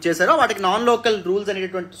ఇచ్చేసారో వాటికి లోకల్ రూల్స్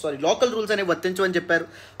అనేవి వర్తించమని చెప్పారు,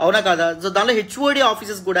 అవునా కాదా? సో దానిలో హెచ్ఓడి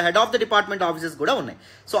ఆఫీసెస్ కూడా, head of the department offices కూడా ఉన్నాయి.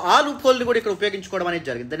 సో ఆ లూప్ హోల్ని కూడా ఇక్కడ ఉపయోగించుకోవడం అనేది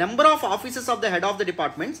జరిగింది. The number of offices of the head of the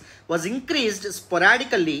departments was increased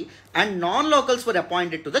స్పొరాడికల్లీ and non locals were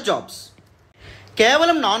appointed to the jobs.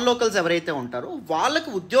 కేవలం నాన్ లోకల్స్ ఎవరైతే ఉంటారో వాళ్ళకు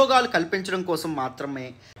ఉద్యోగాలు కల్పించడం కోసం మాత్రమే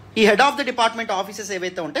ఈ head of the department offices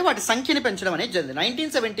ఏవైతే ఉంటాయి వాటి సంఖ్యని పెంచడం అనేది జరిగింది.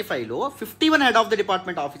 1975లో 51 head of the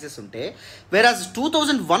department offices ఉంటే, వేరాజ్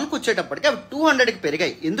 2001కి వచ్చేటప్పటికి అవి 200కి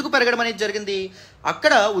పెరిగాయి. ఎందుకు పెరగడం అనేది జరిగింది?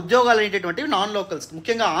 అక్కడ ఉద్యోగాలు అనేటటువంటివి నాన్ లోకల్స్,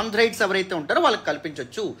 ముఖ్యంగా ఆంధ్రైట్స్ ఎవరైతే ఉంటారో వాళ్ళకి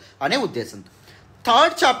కల్పించవచ్చు అనే ఉద్దేశంతో.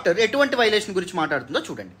 థర్డ్ చాప్టర్ ఎటువంటి వైలేషన్ గురించి మాట్లాడుతుందో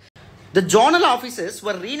చూడండి. The zonal offices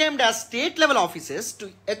were renamed as state level offices to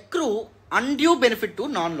accrue undue benefit to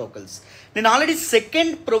non-locals. నేను already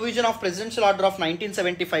second provision of presidential order of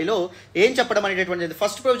 1975లో ఏం చెప్పడం అనేటటువంటిది,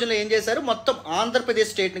 ఫస్ట్ ప్రొవిజన్లో ఏం చేశారు, మొత్తం ఆంధ్రప్రదేశ్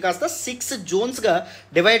స్టేట్ని కాస్త 6 జోన్స్గా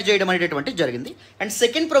డివైడ్ చేయడం అనేటటువంటి జరిగింది. అండ్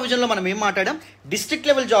సెకండ్ ప్రొవిజన్లో మనం ఏం మాట్లాడాం, డిస్ట్రిక్ట్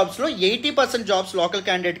లెవెల్ జాబ్స్లో 80% జాబ్స్ లోకల్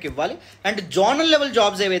క్యాండిడేట్కి ఇవ్వాలి. అండ్ జోనల్ లెవెల్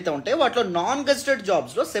జాబ్స్ ఏవైతే ఉంటాయో వాటిలో నాన్ గజిటెడ్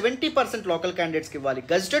జాబ్స్లో 70% లోకల్ క్యాండిడేట్స్కి ఇవ్వాలి,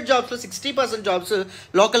 గజిటెడ్ జాబ్స్లో 60% జాబ్స్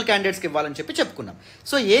లోకల్ క్యాండిడేట్స్కి ఇవ్వాలని చెప్పుకున్నాం.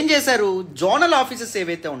 సో ఏం చేశారు, జోనల్ ఆఫీసెస్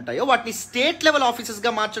ఏవైతే ఉంటాయో వాటిని స్టేట్ లెవెల్ ఆఫీసెస్గా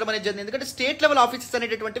మార్చడం అనేది జరిగింది. ఎందుకంటే స్టేట్ లెవెల్ ఆఫీసెస్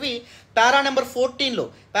అనేటటువంటివి పారా నెంబర్ 14లో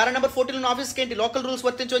ఆఫీస్కి ఏంటి లోకల్ రూల్స్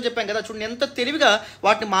వర్తించమని చెప్పాం కదా, చూడండి ఎంత తెలివిగా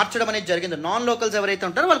వాటిని మార్చడం అనేది జరిగింది నాన్ లోకల్స్ ఎవరైతే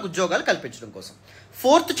ఉంటారో వాళ్ళకి ఉద్యోగాలు కల్పించడం కోసం.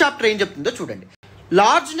 ఫోర్త్ చాప్టర్ ఏం చెప్తుందో చూడండి.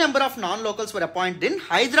 Large number of non locals were appointed in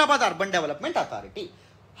Hyderabad urban development authority.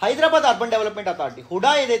 Hyderabad urban development authority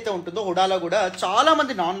Hooda ఏదైతే ఉంటుందో, హుడాలో కూడా చాలా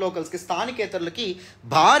మంది నాన్ లోకల్స్కి, స్థానికేతరులకి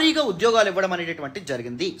భారీగా ఉద్యోగాలు ఇవ్వడం అనేటటువంటి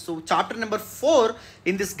జరిగింది. So chapter number 4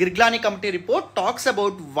 in this Girglani committee report talks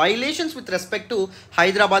about violations with respect to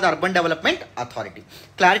Hyderabad urban development authority.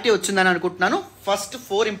 Clarity వచ్చిందని అనుకుంటున్నాను. ఫస్ట్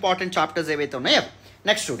 4 ఇంపార్టెంట్ చాప్టర్స్ ఏవైతే ఉన్నాయో.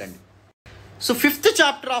 నెక్స్ట్ చూడండి. So fifth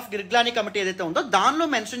chapter of Girglani committee ఏదైతే ఉందో దానిలో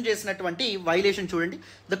మెన్షన్ చేసినటువంటి వైలేషన్ చూడండి.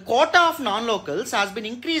 The quota of non locals has been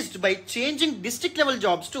increased by changing district level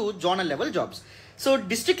jobs to zonal level jobs. So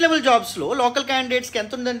district level జాబ్స్లో local క్యాండిడేట్స్కి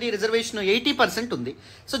ఎంత ఉందండి, రిజర్వేషన్ 80% ఉంది.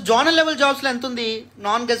 సో జోనల్ లెవెల్ జాబ్స్లో ఎంత ఉంది,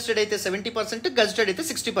 నాన్ గజిటెడ్ అయితే 70%, గజిటెడ్ అయితే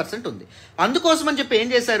 60% ఉంది. అందుకోసం అని చెప్పి ఏం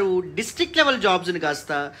చేశారు, డిస్ట్రిక్ట్ లెవెల్ జాబ్స్ని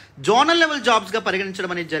కాస్త జోనల్ లెవెల్ జాబ్స్గా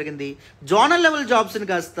పరిగణించడం అనేది జరిగింది. జోనల్ లెవెల్ జాబ్స్ని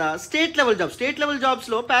కాస్త స్టేట్ లెవెల్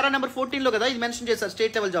జాబ్స్లో పారా నెంబర్ 14లో కదా ఇది మెన్షన్ చేశారు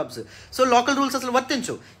state level jobs. So local rules అసలు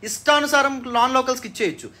వర్తించు, ఇష్టానుసారం నాన్ లోకల్స్కి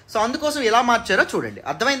ఇచ్చేయచ్చు. సో అందుకోసం ఎలా మార్చారో చూడండి.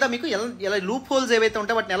 అర్థమైందా మీకు, ఎలా లూప్ హోల్స్ ఏవైతే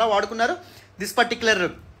ఉంటాయో వాటిని ఎలా వాడుకున్నారు దిస్ పర్టికులర్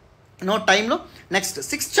టైంలో. నెక్స్ట్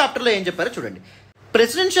 6th చాప్టర్లో ఏం చెప్పారో చూడండి.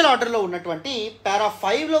 ప్రెసిడెన్షియల్ ఆర్డర్లో ఉన్నటువంటి పారా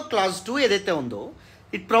 5లో క్లాజ్ 2 ఏదైతే ఉందో,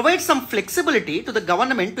 it provides some flexibility to the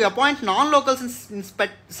government to appoint non locals in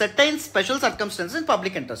certain special circumstances in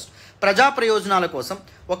public interest. ప్రజా ప్రయోజనాల కోసం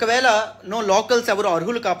ఒకవేళ లోకల్స్ ఎవరు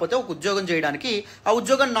అర్హులు కాకపోతే ఒక ఉద్యోగం చేయడానికి ఆ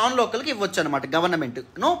ఉద్యోగం నాన్ లోకల్కి ఇవ్వచ్చు అనమాట government,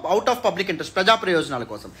 out of public interest, ప్రజా ప్రయోజనాల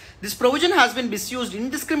కోసం. This provision has been misused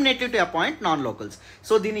indiscriminately to appoint non locals.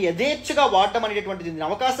 So దీన్ని యథేచ్ఛగా వాడడం అనేటటువంటి దీన్ని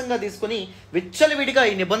అవకాశంగా తీసుకుని విచ్చలవిడిగా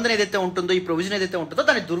ఈ నిబంధన ఏదైతే ఉంటుందో, ఈ ప్రొవిజన్ ఏదైతే ఉంటుందో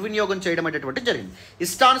దాన్ని దుర్వినియోగం చేయడం అనేటువంటి జరిగింది.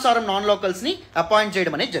 ఇష్టానుసారం నాన్ లోకల్స్ని అపాయింట్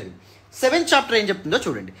చేయడం అనేది జరిగింది. 7th చాప్టర్ ఏం చెప్తుందో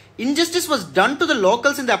చూడండి. Injustice was done to the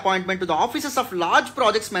locals in the appointment to the offices of large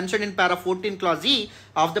projects mention in para 14 clause E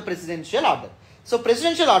of the presidential order. So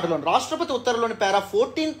presidential ఆర్డర్లో రాష్ట్రపతి ఉత్తర్వులోని పారా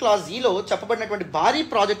 14 క్లాజ్ ఈలో చెప్పబడినటువంటి భారీ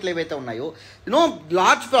ప్రాజెక్టులు ఏవైతే ఉన్నాయో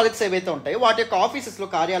లార్జ్ ప్రాజెక్ట్స్ ఏవైతే ఉంటాయో వాటి యొక్క ఆఫీసెస్లో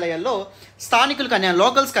కార్యాలయాల్లో స్థానికులకు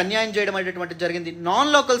లోకల్స్కి అన్యాయం చేయడం అనేటువంటి జరిగింది.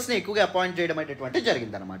 నాన్ లోకల్స్ని ఎక్కువగా అపాయింట్ చేయడం అనేటువంటి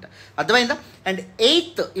జరిగింది అనమాట. అర్థమైందా? అండ్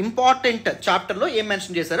 8th ఇంపార్టెంట్ చాప్టర్లో ఏం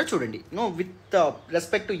మెన్షన్ చేశారో చూడండి. With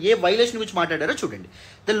respect to A violation గురించి మాట్లాడారో చూడండి.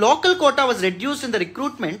 The local quota was reduced in the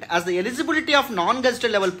recruitment as the eligibility of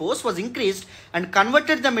non-gazetted level posts was increased and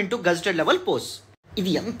converted them into gazetted level posts.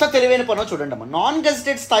 ఇది ఎంత తెలివైన పనో చూడండి అమ్మా. నాన్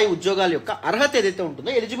గెజిటెడ్ స్థాయి ఉద్యోగాల యొక్క అర్హత ఏదైతే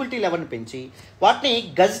ఉంటుందో ఎలిజిబిలిటీ లెవెల్ని పెంచి వాటిని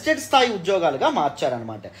గెజిటెడ్ స్థాయి ఉద్యోగాలుగా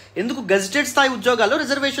మార్చారనమాట. ఎందుకు? గెజిటెడ్ స్థాయి ఉద్యోగాల్లో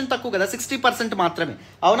రిజర్వేషన్ తక్కువ కదా, 60% మాత్రమే,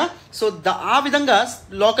 అవునా? సో ఆ విధంగా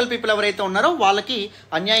లోకల్ పీపుల్ ఎవరైతే ఉన్నారో వాళ్ళకి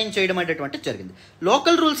అన్యాయం చేయడం అనేటువంటి జరిగింది.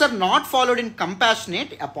 Local rules are not followed in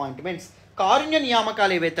compassionate appointments. కారుణ్య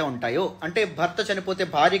నియామకాలు ఏవైతే ఉంటాయో, అంటే భర్త చనిపోతే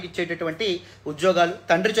భార్యకి ఇచ్చేటటువంటి ఉద్యోగాలు,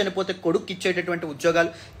 తండ్రి చనిపోతే కొడుకు ఇచ్చేటటువంటి ఉద్యోగాలు,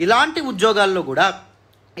 ఇలాంటి ఉద్యోగాల్లో కూడా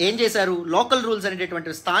ఏం చేశారు? లోకల్ రూల్స్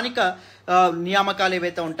అనేటటువంటి స్థానిక నియామకాలు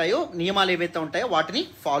ఏవైతే ఉంటాయో, నియమాలు ఏవైతే ఉంటాయో వాటిని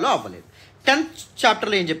ఫాలో అవ్వలేదు. 10th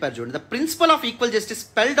చాప్టర్లో ఏం చెప్పారు చూడండి. The principal of equal justice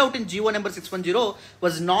spelled out in GO number 610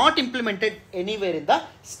 was not implemented anywhere in the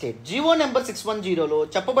state. GO number 610లో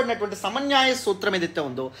చెప్పబడినటువంటి సమన్యాయ సూత్రం ఏదైతే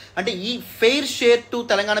ఉందో, అంటే ఈ fair share to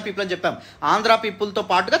Telangana people అని చెప్పాం. ఆంధ్ర పీపుల్తో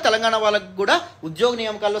పాటుగా తెలంగాణ వాళ్ళకు కూడా ఉద్యోగ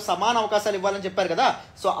నియామకాల్లో సమాన అవకాశాలు ఇవ్వాలని చెప్పారు కదా.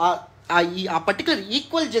 సో ఆ పర్టికులర్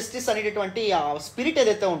ఈక్వల్ జస్టిస్ అనేటటువంటి ఆ స్పిరిట్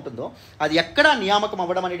ఏదైతే ఉంటుందో అది ఎక్కడ నియామకం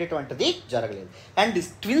అవ్వడం అనేటటువంటిది జరగలేదు. అండ్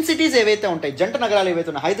ట్విన్ సిటీస్ ఏవైతే ఉంటాయి, జంట నగరాలు ఏవైతే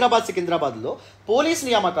ఉన్నాయి, హైదరాబాద్ సికింద్రాబాద్లో పోలీస్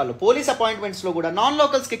నియామకాలు, పోలీస్ అపాయింట్మెంట్స్లో కూడా నాన్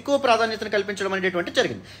లోకల్స్కి ఎక్కువ ప్రాధాన్యతను కల్పించడం అనేటువంటి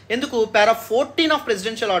జరిగింది. ఎందుకు? పారా 14 ఆఫ్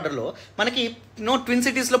ప్రెసిడెన్షియల్ ఆర్డర్లో మనకి ట్విన్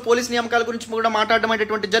సిటీస్లో పోలీస్ నియామకాల గురించి కూడా మాట్లాడడం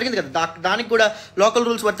అనేటువంటి జరిగింది కదా. దానికి కూడా లోకల్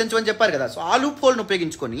రూల్స్ వర్తించమని చెప్పారు కదా. సో ఆ లూప్ హోల్ను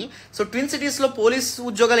ఉపయోగించుకొని సో ట్విన్ సిటీస్లో పోలీస్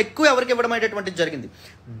ఉద్యోగాలు ఎక్కువ ఎవరికి ఇవ్వడం అనేటువంటిది జరిగింది.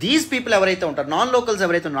 దీస్ పీపుల్ ఎవరైతే ఉంటారో, నాన్ లోకల్స్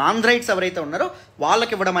ఎవరైతే ఉన్నారో, ఆంధ్రైట్స్ ఎవరైతే ఉన్నారో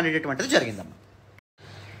వాళ్ళకి ఇవ్వడం అనేటటువంటిది జరిగిందమ్మా.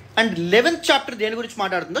 అండ్ 11th చాప్టర్ దేని గురించి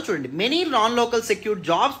మాట్లాడుతుందో చూడండి. Many non local secured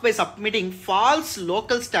jobs by submitting falls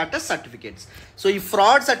local status certificates. So ఈ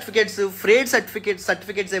ఫ్రాడ్ సర్టిఫికేట్స్, ఫ్రేడ్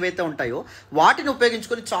సర్టిఫికేట్స్ ఏవైతే ఉంటాయో వాటిని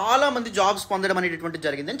ఉపయోగించుకొని చాలా మంది జాబ్స్ పొందడం అనేటటువంటి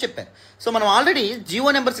జరిగిందని చెప్పారు. సో మనం ఆల్రెడీ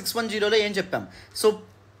జీవో నెంబర్ 610లో ఏం చెప్పాం? సో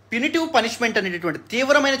ప్యూనిటివ్ పనిష్మెంట్ అనేటటువంటి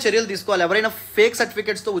తీవ్రమైన చర్యలు తీసుకోవాలి ఎవరైనా ఫేక్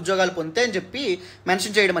సర్టిఫికేట్స్తో ఉద్యోగాలు పొందితే అని చెప్పి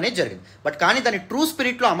మెన్షన్ చేయడం అనేది జరిగింది. బట్ కానీ దాన్ని ట్రూ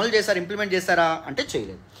స్పిరిట్లో అమలు చేశారు, ఇంప్లిమెంట్ చేశారా అంటే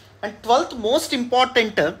చేయలేదు. And 12th most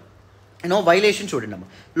important violation చూడండి అమ్మ.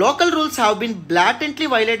 Local rules have been బ్లాటెంట్లీ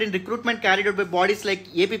violated in recruitment carried out by bodies like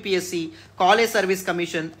APPSC, college service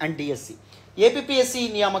commission and DSC. APPSC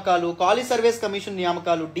నియామకాలు, కాలేజ్ సర్వీస్ కమిషన్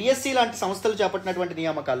నియామకాలు, డిఎస్సి లాంటి సంస్థలు చేపట్టినటువంటి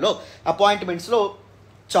నియామకాల్లో అపాయింట్మెంట్స్లో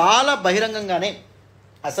చాలా బహిరంగంగానే,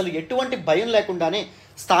 అసలు ఎటువంటి భయం లేకుండానే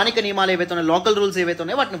స్థానిక నియమాలు ఏవైతే ఉన్నాయో, లోకల్ రూల్స్ ఏవైతే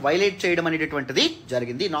ఉన్నాయో వాటిని వైలేట్ చేయడం అనేటటువంటిది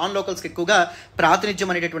జరిగింది. నాన్ లోకల్స్కి ఎక్కువగా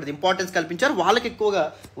ప్రాతినిధ్యం అనేటటువంటిది ఇంపార్టెన్స్ కల్పించారు, వాళ్ళకి ఎక్కువగా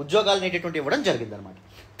ఉద్యోగాలు అనేటటువంటి ఇవ్వడం జరిగింది అనమాట.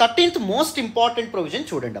 13th మోస్ట్ ఇంపార్టెంట్ ప్రొవిజన్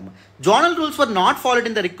చూడండి అమ్మ. Zonal rules were not followed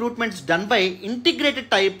in the recruitments done by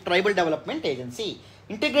integrated tribal development agency.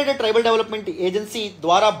 Integrated tribal development agency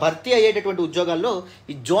ద్వారా భర్తీ అయ్యేటటువంటి ఉద్యోగాల్లో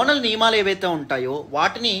ఈ జోనల్ నియమాలు ఏవైతే ఉంటాయో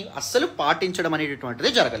వాటిని అస్సలు పాటించడం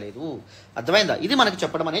అనేటటువంటిది జరగలేదు. అర్థమైందా? ఇది మనకు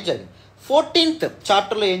చెప్పడం అనేది జరిగింది. 14th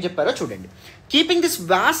చాప్టర్లో ఏం చెప్పారో చూడండి. Keeping this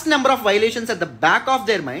vast number of violations at the back of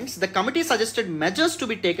their minds, the committee suggested measures to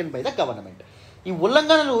be taken by the government. ఈ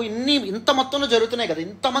ఉల్లంఘనలు ఇంత మొత్తంలో జరుగుతున్నాయి కదా,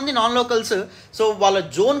 ఇంతమంది నాన్ లోకల్స్ సో వాళ్ళ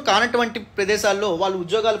జోన్ కానటువంటి ప్రదేశాల్లో వాళ్ళు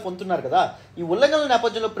ఉద్యోగాలు పొందుతున్నారు కదా. ఈ ఉల్లంఘనల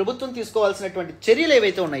నేపథ్యంలో ప్రభుత్వం తీసుకోవాల్సినటువంటి చర్యలు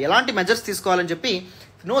ఏవైతే ఉన్నాయి, ఎలాంటి మెజర్స్ తీసుకోవాలని చెప్పి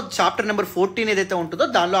చాప్టర్ నెంబర్ 14 ఏదైతే ఉంటుందో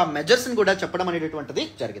దానిలో ఆ మెజర్స్ని కూడా చెప్పడం అనేటటువంటిది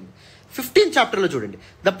జరిగింది. 15th చాప్టర్లో చూడండి.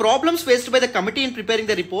 The problems faced by the committee in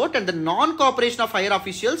preparing the report and the non cooperation of higher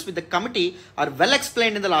officials with the committee or well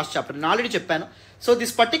explained in the last chapter. నేను ఆల్రెడీ చెప్పాను. So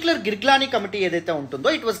this particular Girglani committee ఏదైతే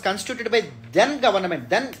ఉంటుందో it was constituted by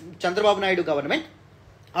then Chandrababu Naidu government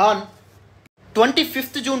on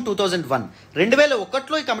 25th June 2001.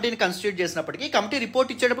 2001లో ఈ కమిటీని constitute చేసినప్పటికీ committee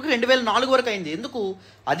report ఇచ్చేటప్పటికి 2004 వరకు అయింది. ఎందుకు?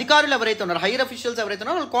 అధికారులు ఎవరైతే ఉన్నారో, హైయర్ అఫీషియల్స్ ఎవరైతే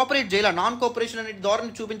ఉన్నారో వాళ్ళు కోఆపరేట్ చేయాలి, నాన్ కోఆపరేషన్ అనే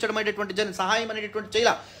ధోరణి చూపించడం అనేటువంటి సహాయం అనేటువంటి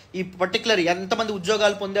చేయాలి. ఈ పర్టికులర్ ఎంతమంది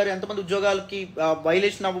ఉద్యోగాలు పొందారు, ఎంతమంది ఉద్యోగాలకి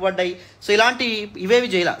వైలేషన్ అవ్వబడ్డాయి, సో ఇలాంటి ఇవేవి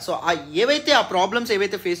చేయాలి. సో ఏవైతే ఆ ప్రాబ్లమ్స్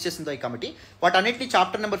ఏవైతే ఫేస్ చేసిందో ఈ కమిటీ వాటన్నిటిని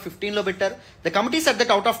చాప్టర్ నెంబర్ 15లో పెట్టారు. The committee said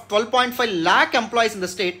that out of 12.5 lakh employees in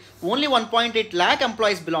the state only 1.8 lakh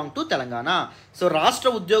employees belong to Telangana. So రాష్ట్ర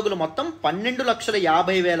ఉద్యోగులు మొత్తం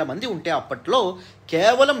 12,50,000 మంది ఉంటే అప్పట్లో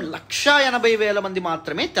కేవలం 1,80,000 మంది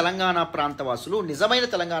మాత్రమే తెలంగాణ ప్రాంతవాసులు, నిజమైన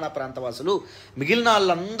తెలంగాణ ప్రాంతవాసులు. మిగిలిన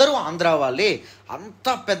వాళ్ళందరూ ఆంధ్ర వాళ్ళే. అంత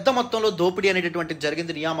పెద్ద మొత్తంలో దోపిడీ అనేటటువంటిది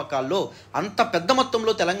జరిగింది నియామకాల్లో, అంత పెద్ద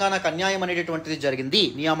మొత్తంలో తెలంగాణకు అన్యాయం అనేటటువంటిది జరిగింది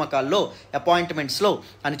నియామకాల్లో, అపాయింట్మెంట్స్లో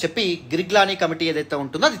అని చెప్పి గిర్గ్లాని కమిటీ ఏదైతే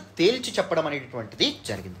ఉంటుందో అది తేల్చి చెప్పడం అనేటటువంటిది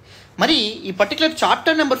జరిగింది. మరి ఈ పర్టికులర్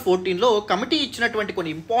చాప్టర్ నెంబర్ 14లో కమిటీ ఇచ్చినటువంటి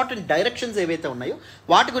కొన్ని ఇంపార్టెంట్ డైరెక్షన్స్ ఏవైతే ఉన్నాయో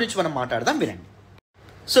వాటి గురించి మనం మాట్లాడదాం, వినండి.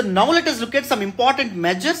 So now let us look at some important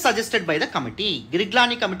measures suggested by the committee.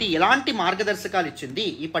 Girglani committee ఎలాంటి మార్గదర్శకాలు ఇచ్చింది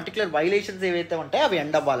ఈ పర్టికులర్ వైలేషన్స్ ఏవైతే ఉంటాయో అవి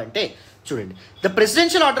ఎండ్ అవ్వాలంటే? చూడండి, the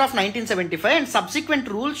presidential order of 1975 and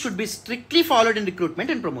subsequent rules should be strictly followed in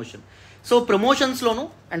recruitment and promotion. So ప్రమోషన్స్లోను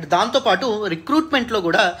and దాంతోపాటు రిక్రూట్మెంట్లో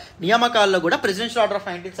కూడా, నియామకాల్లో కూడా ప్రెసిడెన్షియల్ ఆర్డర్ ఆఫ్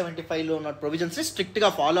 1975లో ఉన్న ప్రొవిజన్స్ని స్ట్రిక్ట్గా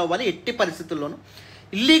ఫాలో అవ్వాలి ఎట్టి పరిస్థితుల్లోనూ.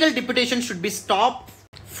 Illegal deputation should be stop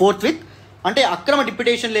fourth with. అంటే అక్రమ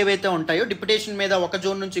డిప్యుటేషన్లు ఏవైతే ఉంటాయో, డిప్యుటేషన్ మీద ఒక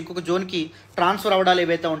జోన్ నుంచి ఇంకొక జోన్కి ట్రాన్స్ఫర్ అవ్వడాలు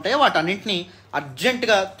ఏవైతే ఉంటాయో వాటన్నింటినీ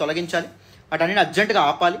అర్జెంటుగా తొలగించాలి, వాటన్నింటిని అర్జెంటుగా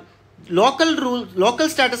ఆపాలి.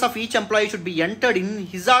 Local status of each employee should be entered in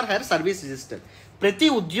his or her service register. ప్రతి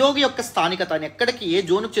ఉద్యోగి యొక్క స్థానికత, ఎక్కడికి ఏ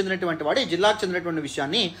జోన్కు చెందినటువంటి వాడు, ఏ జిల్లాకు చెందినటువంటి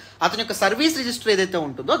విషయాన్ని అతని యొక్క సర్వీస్ రిజిస్టర్ ఏదైతే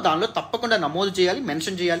ఉంటుందో దానిలో తప్పకుండా నమోదు చేయాలి,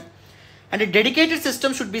 మెన్షన్ చేయాలి. And a dedicated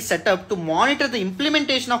system should be set up to monitor the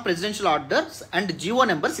implementation of presidential orders and GO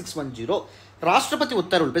number 610. రాష్ట్రపతి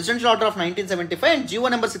ఉత్తర్వులు presidential order of 1975 and GO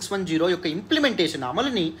number 610 యొక్క ఇంప్లిమెంటేషన్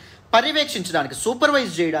అమలుని పర్యవేక్షించడానికి,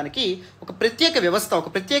 సూపర్వైజ్ చేయడానికి ఒక ప్రత్యేక వ్యవస్థ, ఒక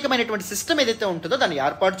ప్రత్యేకమైనటువంటి సిస్టమ్ ఏదైతే ఉంటుందో దాన్ని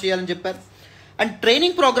ఏర్పాటు చేయాలని చెప్పారు. And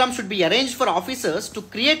training programme should be arrange for officers to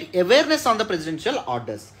create awareness on the presidential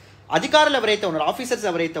orders. అధికారులు ఎవరైతే ఉన్నారో, ఆఫీసర్స్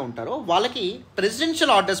ఎవరైతే ఉంటారో వాళ్ళకి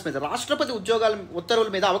ప్రెసిడెన్షియల్ ఆర్డర్స్ మీద, రాష్ట్రపతి ఉత్తర్వుల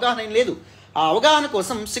మీద అవగాహన ఏం లేదు. ఆ అవగాహన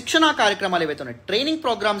కోసం శిక్షణా కార్యక్రమాలు ఏవైతే ఉన్నాయి, ట్రైనింగ్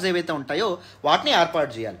ప్రోగ్రామ్స్ ఏవైతే ఉంటాయో వాటిని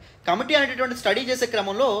ఏర్పాటు చేయాలి. కమిటీ అనేటటువంటి స్టడీ చేసే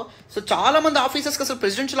క్రమంలో చాలా మంది ఆఫీసర్స్కి అసలు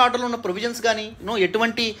ప్రెసిడెన్షియల్ ఆర్డర్లో ఉన్న ప్రొవిజన్స్ కానీ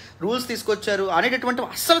ఎటువంటి రూల్స్ తీసుకొచ్చారు అనేటటువంటి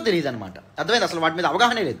అస్సలు తెలియదు అనమాట. అర్థమైంది, అసలు వాటి మీద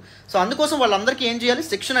అవగాహనే లేదు. సో అందుకోసం వాళ్ళందరికీ ఏం చేయాలి,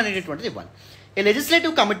 శిక్షణ అనేటటువంటిది ఇవ్వాలి. A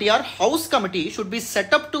legislative committee or house committee should be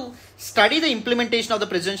set up to study the implementation of the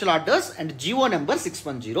presidential orders and GO number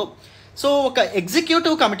 610. So ఒక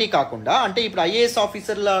ఎగ్జిక్యూటివ్ కమిటీ కాకుండా, అంటే ఇప్పుడు ఐఏఎస్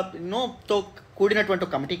ఆఫీసర్లతో కూడినటువంటి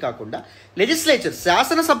ఒక కమిటీ కాకుండా లెజిస్లేచర్,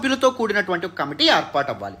 శాసనసభ్యులతో కూడినటువంటి ఒక కమిటీ ఏర్పాటు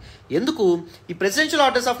అవ్వాలి. ఎందుకు? ఈ presidential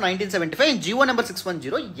orders of 1975 and GO number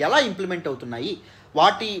 610 ఎలా ఇంప్లిమెంట్ అవుతున్నాయి,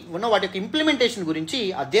 వాటి యొక్క ఇంప్లిమెంటేషన్ గురించి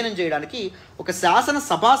అధ్యయనం చేయడానికి ఒక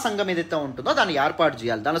శాసనసభా సంఘం ఏదైతే ఉంటుందో దాన్ని ఏర్పాటు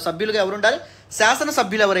చేయాలి. దానిలో సభ్యులుగా ఎవరు ఉండాలి?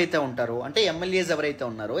 శాసనసభ్యులు ఎవరైతే ఉంటారో, అంటే ఎమ్మెల్యేస్ ఎవరైతే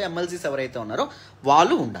ఉన్నారో, ఎమ్మెల్సీస్ ఎవరైతే ఉన్నారో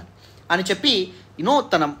వాళ్ళు ఉండాలి అని చెప్పి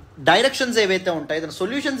తన డైరెక్షన్స్ ఏవైతే ఉంటాయో, తన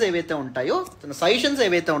సొల్యూషన్స్ ఏవైతే ఉంటాయో, తన సజెషన్స్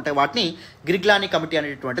ఏవైతే ఉంటాయో వాటిని గిర్గ్లాని కమిటీ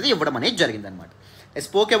అనేటువంటిది ఇవ్వడం అనేది జరిగిందనమాట. I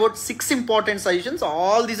spoke about 6 important suggestions.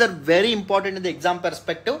 All these are very important in the exam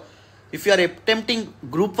perspective. If you are attempting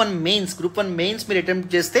group 1 mains మీరు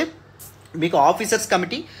అటెంప్ట్ చేస్తే మీకు ఆఫీసర్స్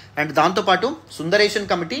కమిటీ అండ్ దాంతోపాటు సుందరేషన్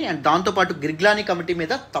కమిటీ అండ్ దాంతోపాటు గిర్గ్లాని కమిటీ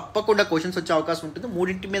మీద తప్పకుండా క్వశ్చన్స్ వచ్చే అవకాశం ఉంటుంది.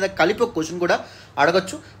 మూడింటి మీద కలిపి ఒక క్వశ్చన్ కూడా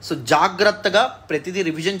అడగచ్చు. సో జాగ్రత్తగా ప్రతిదీ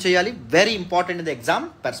రివిజన్ చేయాలి. Very important in the exam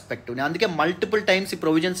perspective. నేను అందుకే మల్టిపుల్ టైమ్స్ ఈ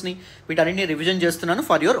ప్రొవిజన్స్ని వీటన్నిటిని రివిజన్ చేస్తున్నాను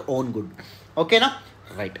ఫర్ యువర్ ఓన్ గుడ్. ఓకేనా?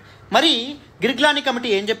 రైట్. మరి గిర్గ్లాని కమిటీ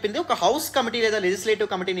ఏం చెప్పింది? ఒక హౌస్ కమిటీ లేదా లెజిస్లేటివ్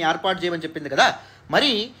కమిటీని ఏర్పాటు చేయమని చెప్పింది కదా.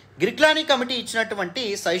 మరి గిర్గ్లాని కమిటీ ఇచ్చినటువంటి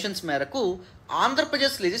సజెషన్స్ మేరకు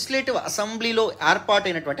ఆంధ్రప్రదేశ్ లెజిస్లేటివ్ అసెంబ్లీలో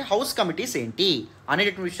ఏర్పాటైనటువంటి హౌస్ కమిటీస్ ఏంటి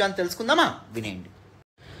అనేటువంటి విషయాన్ని తెలుసుకుందామా? వినేయండి.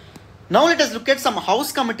 Now let us look at some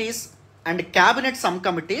house committees and cabinet sub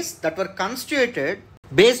committees that were constituted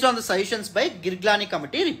based on the suggestions by Girglani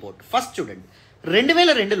committee report. First చూడండి,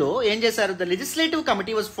 2002లో ఏం చేశారు? The legislative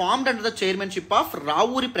committee was formed under the chairmanship of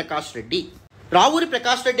Ravuri Prakash Reddy. Ravuri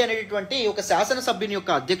Prakash Reddy అనేటువంటి ఒక శాసనసభ్యుని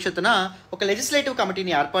యొక్క అధ్యక్షతన ఒక legislative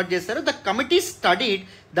కమిటీని ఏర్పాటు చేశారు. The committee studied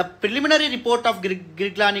the preliminary report of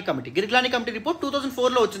Girglani committee. Girglani committee report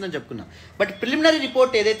 2004లో వచ్చిందని చెప్పుకున్నాం. బట్ ప్రిలిమినరీ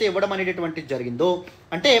రిపోర్ట్ ఏదైతే ఇవ్వడం అనేటటువంటిది జరిగిందో,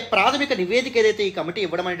 అంటే ప్రాథమిక నివేదిక ఏదైతే ఈ కమిటీ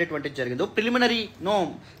ఇవ్వడం అనేటటువంటిది జరిగిందో ప్రిలిమినరీ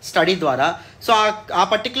స్టడీ ద్వారా, సో ఆ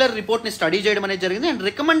పర్టికులర్ రిపోర్ట్ని స్టడీ చేయడం అనేది జరిగింది. And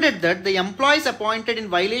recommended that the employees appointed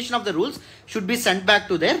in violation of the rules should be sent back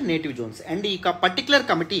to their native Jones. And ఈ పర్టికులర్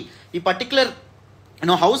కమిటీ, ఈ పర్టికులర్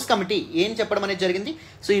హౌస్ కమిటీ ఏం చెప్పడం అనేది జరిగింది?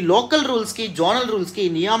 సో ఈ లోకల్ రూల్స్కి, జోనల్ రూల్స్కి,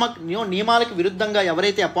 నియమాలకు విరుద్ధంగా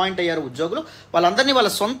ఎవరైతే అపాయింట్ అయ్యారో ఉద్యోగులు వాళ్ళందరినీ వాళ్ళ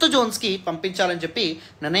సొంత జోన్స్కి పంపించాలని చెప్పి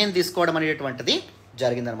నిర్ణయం తీసుకోవడం అనేటటువంటిది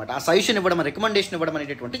జరిగిందనమాట. ఆ సజెషన్ ఇవ్వడం, రికమెండేషన్ ఇవ్వడం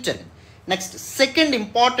అనేటటువంటిది జరిగింది. Next second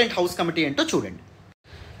important house committee ఏంటో చూడండి.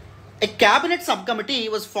 A cabinet subcommittee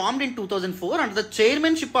was formed in 2004 under the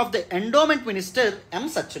chairmanship of the endowment minister M.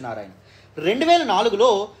 Satyanarayana.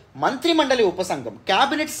 2004లో మంత్రిమండలి ఉపసంఘం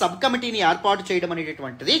క్యాబినెట్ సబ్ కమిటీని ఏర్పాటు చేయడం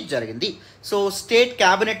అనేటటువంటిది జరిగింది. సో స్టేట్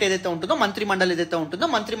క్యాబినెట్ ఏదైతే ఉంటుందో, మంత్రిమండలి ఏదైతే ఉంటుందో,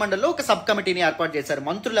 మంత్రిమండలిలో ఒక సబ్ కమిటీని ఏర్పాటు చేశారు.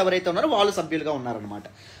 మంత్రులు ఎవరైతే ఉన్నారో వాళ్ళు సభ్యులుగా ఉన్నారనమాట.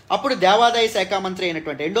 అప్పుడు దేవాదాయ శాఖ మంత్రి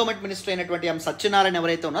అయినటువంటి, ఎండోమెంట్ మినిస్టర్ అయినటువంటి ఎం సత్యనారాయణ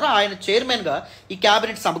ఎవరైతే ఉన్నారో ఆయన చైర్మన్గా ఈ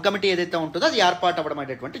క్యాబినెట్ సబ్ కమిటీ ఏదైతే ఉంటుందో అది ఏర్పాటు అవ్వడం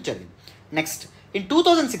అనేటువంటిది జరిగింది. Next in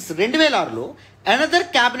 2006 another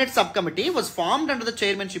cabinet sub committee was formed under the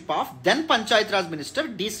chairmanship of then Panchayat Raj minister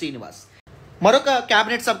D Srinivas. మరొక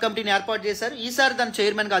క్యాబినెట్ సబ్ కమిటీని ఏర్పాటు చేశారు. ఈసారి దాని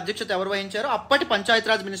చైర్మన్గా అధ్యక్షత ఎవరు వహించారో అప్పటి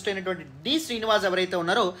పంచాయతీరాజ్ మినిస్టర్ అయినటువంటి డి శ్రీనివాస్ ఎవరైతే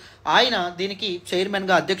ఉన్నారో ఆయన దీనికి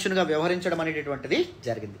చైర్మన్గా అధ్యక్షునిగా వ్యవహరించడం అనేటటువంటిది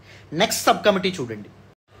జరిగింది. నెక్స్ట్ సబ్ కమిటీ చూడండి.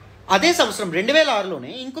 అదే సంవత్సరం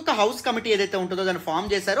 2006లోనే ఇంకొక హౌస్ కమిటీ ఏదైతే ఉంటుందో దాన్ని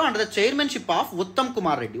ఫామ్ చేశారో under the chairmanship of Uttam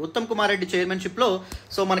Kumar Reddy చైర్మన్షిప్లో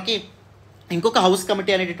so మనకి ఇంకొక హౌస్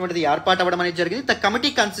కమిటీ అనేటటువంటిది ఏర్పాటు అవ్వడం అనేది జరిగింది. The committee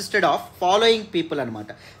consisted of following people అనమాట.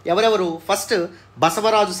 ఎవరెవరు? ఫస్ట్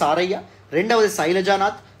బసవరాజు సారయ్య, రెండవది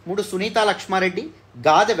శైలజానాథ్, మూడు సునీత లక్ష్మారెడ్డి,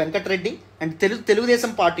 గాదె Venkatareddy and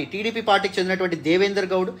Telugu Desam party TDP పార్టీకి చెందినటువంటి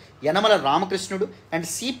దేవేందర్ గౌడ్, యనమల రామకృష్ణుడు అండ్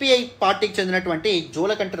సిపిఐ పార్టీకి చెందినటువంటి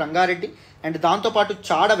జోలకంటి రంగారెడ్డి అండ్ దాంతోపాటు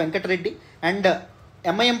చాడ వెంకటరెడ్డి అండ్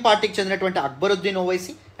ఎంఐఎం పార్టీకి చెందినటువంటి అక్బరుద్దీన్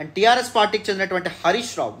ఓవైసీ అండ్ టీఆర్ఎస్ పార్టీకి చెందినటువంటి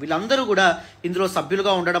హరీష్ రావు వీళ్ళందరూ కూడా ఇందులో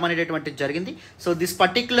సభ్యులుగా ఉండడం అనేటటువంటిది జరిగింది. So this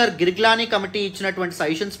particular Girglani committee ఇచ్చినటువంటి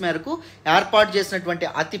సజెషన్స్ మేరకు ఏర్పాటు చేసినటువంటి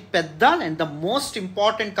అతి పెద్ద and the most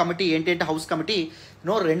important committee ఏంటంటే హౌస్ కమిటీ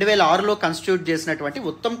 2006లో కన్స్టిట్యూట్ చేసినటువంటి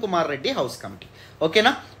ఉత్తమ్ కుమార్ రెడ్డి హౌస్ కమిటీ.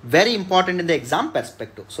 ఓకేనా, very important in the exam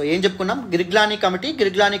perspective. So ఏం చెప్పుకున్నాం? గిర్గ్లానీ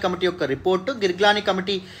కమిటీ యొక్క రిపోర్టు, గిర్గ్లానీ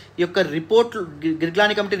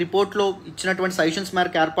కమిటీ రిపోర్ట్లో ఇచ్చినటువంటి సజెషన్స్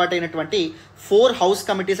మేరకు ఏర్పాటైనటువంటి 4 house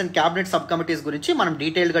committees and cabinet sub committees గురించి మనం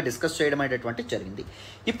డీటెయిల్గా డిస్కస్ చేయడం అనేటటువంటి జరిగింది.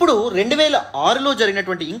 ఇప్పుడు 2006లో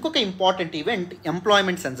జరిగినటువంటి ఇంకొక ఇంపార్టెంట్ ఈవెంట్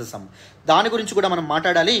ఎంప్లాయ్మెంట్ సెన్సస్. దాని గురించి కూడా మనం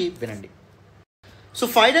మాట్లాడాలి, వినండి. So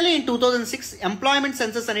finally in 2006 employment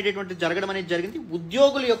census అనేటటువంటి జరగడం అనేది జరిగింది.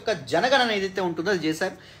 ఉద్యోగుల యొక్క జనగణన ఏదైతే ఉంటుందో అది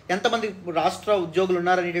చేశారు. ఎంతమంది రాష్ట్ర ఉద్యోగులు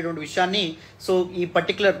ఉన్నారనేటటువంటి విషయాన్ని సో ఈ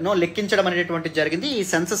పర్టికులర్ లెక్కించడం అనేటటువంటి జరిగింది ఈ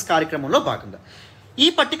సెన్సస్ కార్యక్రమంలో భాగంగా. ఈ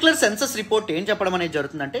పర్టికులర్ సెన్సస్ రిపోర్ట్ ఏం చెప్పడం అనేది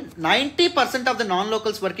జరుగుతుందంటే 90% of the non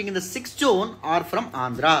locals working in the 6th zone are from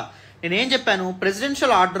Andhra. నేనేం చెప్పాను?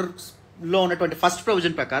 ప్రెసిడెన్షియల్ ఆర్డర్లో ఉన్నటువంటి ఫస్ట్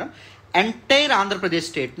ప్రొవిజన్ ప్రకారం ఎంటైర్ ఆంధ్రప్రదేశ్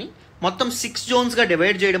స్టేట్ని మొత్తం 6 జోన్స్గా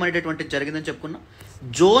డివైడ్ చేయడం అనేటటువంటి జరిగిందని చెప్పుకున్నాం.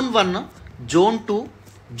 జోన్ 1, జోన్ 2,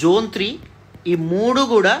 జోన్ 3 ఈ 3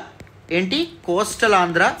 కూడా ఏంటి? కోస్టల్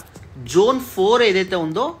ఆంధ్ర. జోన్ 4 ఏదైతే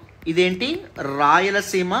ఉందో ఇదేంటి?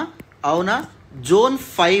 రాయలసీమ. అవునా? జోన్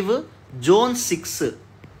 5, జోన్ 6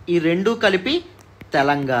 ఈ 2 కలిపి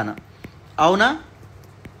తెలంగాణ. అవునా?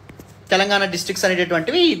 తెలంగాణ డిస్ట్రిక్ట్స్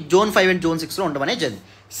అనేటటువంటివి జోన్ 5 అండ్ జోన్ 6లో ఉండమనే జరిగింది.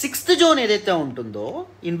 6th జోన్ ఏదైతే ఉంటుందో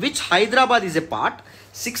in which Hyderabad is a part,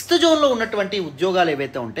 6th జోన్లో ఉన్నటువంటి ఉద్యోగాలు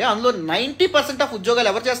ఏవైతే ఉంటాయో అందులో 90% ఆఫ్ ఉద్యోగాలు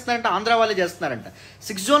ఎవరు చేస్తున్నారంటే ఆంధ్ర వాళ్ళే చేస్తున్నారంట.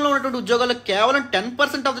 6th జోన్లో ఉన్నటువంటి ఉద్యోగాలు కేవలం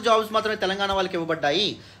 10% ఆఫ్ ద జాబ్స్ మాత్రమే తెలంగాణ వాళ్ళకి ఇవ్వబడ్డాయి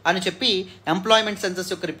అని చెప్పి ఎంప్లాయ్మెంట్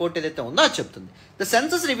సెన్సస్ యొక్క రిపోర్ట్ ఏదైతే ఉందో అది చెప్తుంది. The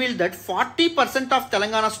census revealed that 40% of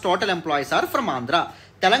Telangana's total employees are from Andhra.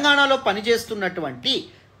 తెలంగాణలో పనిచేస్తున్నటువంటి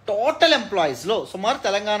టోటల్ ఎంప్లాయీస్లో సుమారు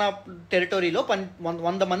తెలంగాణ టెరిటరీలో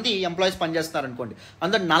 100 మంది ఎంప్లాయీస్ పనిచేస్తున్నారు అనుకోండి,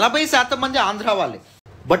 అందులో 40% మంది ఆంధ్ర వాళ్ళే.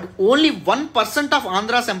 But only 1% of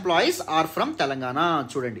Andhra's employees are from Telangana.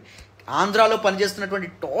 చూడండి, ఆంధ్రాలో పనిచేస్తున్నటువంటి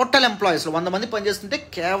టోటల్ ఎంప్లాయీస్లో 100 మంది పనిచేస్తుంటే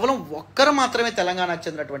కేవలం ఒక్కరు మాత్రమే తెలంగాణకు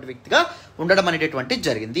చెందినటువంటి వ్యక్తిగా ఉండడం అనేటటువంటి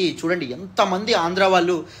జరిగింది. చూడండి ఎంతమంది ఆంధ్ర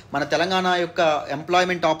వాళ్ళు మన తెలంగాణ యొక్క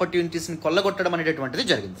ఎంప్లాయ్మెంట్ ఆపర్చునిటీస్ని కొల్లగొట్టడం అనేటటువంటిది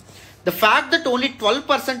జరిగింది. The fact that only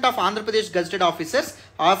 12% of Andhra Pradesh gazetted officers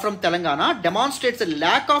are from Telangana demonstrates a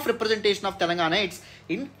lack of representation of Telanganites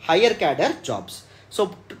in higher cadre jobs. So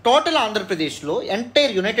total ఆంధ్రప్రదేశ్లో,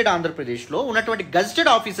 ఎంటైర్ యునైటెడ్ ఆంధ్రప్రదేశ్లో ఉన్నటువంటి గజెటెడ్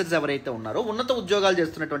ఆఫీసర్స్ ఎవరైతే ఉన్నారో, ఉన్నత ఉద్యోగాలు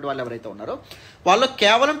చేస్తున్నటువంటి వాళ్ళు ఎవరైతే ఉన్నారో వాళ్ళు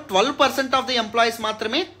కేవలం 12% ఆఫ్ ది ఎంప్లాయీస్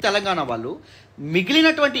మాత్రమే తెలంగాణ వాళ్ళు.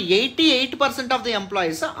 మిగిలినటువంటి 88% ఆఫ్ ది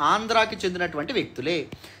ఎంప్లాయీస్ ఆంధ్రాకి చెందినటువంటి వ్యక్తులే.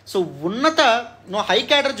 సో హై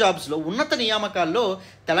క్యాడర్ జాబ్స్లో, ఉన్నత నియామకాల్లో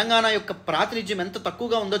తెలంగాణ యొక్క ప్రాతినిధ్యం ఎంత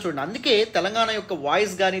తక్కువగా ఉందో చూడండి. అందుకే తెలంగాణ యొక్క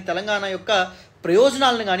వాయిస్ కానీ, తెలంగాణ యొక్క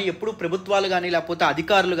ప్రయోజనాలను కానీ ఎప్పుడు ప్రభుత్వాలు కానీ లేకపోతే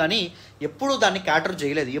అధికారులు కానీ ఎప్పుడూ దాన్ని క్యాటర్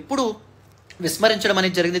చేయలేదు, ఎప్పుడు విస్మరించడం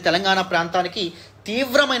అనేది జరిగింది. తెలంగాణ ప్రాంతానికి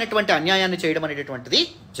తీవ్రమైనటువంటి అన్యాయాన్ని చేయడం అనేటటువంటిది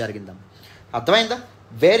జరిగిందమ్మా. అర్థమైందా?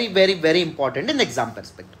 Very very very important in exam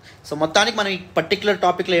perspective. So మొత్తానికి మనం ఈ పర్టికులర్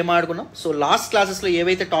టాపిక్లో ఏం ఆడుకున్నాం? సో లాస్ట్ క్లాసెస్లో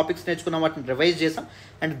ఏవైతే టాపిక్స్ నేర్చుకున్నాం వాటిని రివైజ్ చేసాం.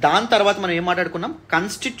 అండ్ దాని తర్వాత మనం ఏం మాట్లాడుకున్నాం?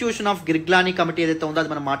 కాన్స్టిట్యూషన్ ఆఫ్ గిర్గ్లానీ కమిటీ ఏదైతే ఉందో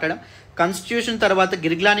అది మనం మాట్లాడాం. కాన్స్టిట్యూషన్ తర్వాత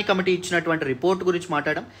గిర్గ్లానీ కమిటీ ఇచ్చినటువంటి రిపోర్ట్ గురించి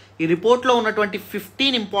మాట్లాడాం. ఈ రిపోర్ట్లో ఉన్నటువంటి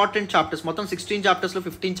 15 ఇంపార్టెంట్ చాప్టర్స్, మొత్తం 16 చాప్టర్స్లో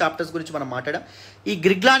 15 చాప్టర్స్ గురించి మనం మాట్లాడాం. ఈ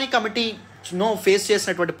గిర్గ్లానీ కమిటీ ఫేస్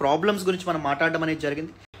చేసినటువంటి ప్రాబ్లమ్స్ గురించి మనం మాట్లాడడం అనేది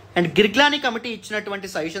జరిగింది. అండ్ గిర్గ్లానీ కమిటీ ఇచ్చినటువంటి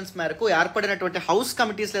సజెషన్స్ మేరకు ఏర్పడినటువంటి హౌస్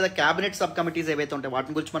కమిటీస్ లేదా క్యాబినెట్ సబ్ కమిటీస్ ఏవైతే ఉంటాయో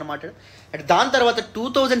వాటి గురించి మనం మాట్లాడాం. అండ్ దాని తర్వాత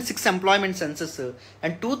 2006 employment census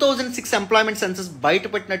and 2006 employment census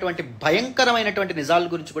బయటపెట్టినటువంటి భయంకరమైనటువంటి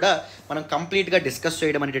నిజాల గురించి కూడా మనం కంప్లీట్గా డిస్కస్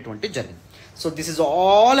చేయడం అనేటటువంటి జరిగింది. So this is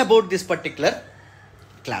all about this particular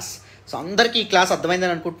class. So అందరికీ ఈ క్లాస్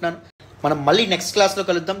అర్థమైందని అనుకుంటున్నాను. మనం మళ్ళీ నెక్స్ట్ క్లాస్లో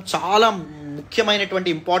కలుద్దాం. చాలా ముఖ్యమైనటువంటి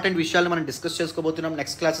ఇంపార్టెంట్ విషయాలు మనం డిస్కస్ చేసుకోబోతున్నాం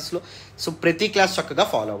నెక్స్ట్ క్లాసెస్లో. సో ప్రతి క్లాస్ చక్కగా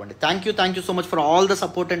ఫాలో అవ్వండి. Thank you so much for all the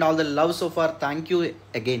support and all the love so far. Thank you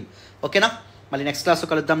again. ఓకేనా? మళ్ళీ నెక్స్ట్ క్లాస్లో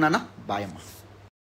కలుద్దాం నాన్న. బాయ్ అమ్మ.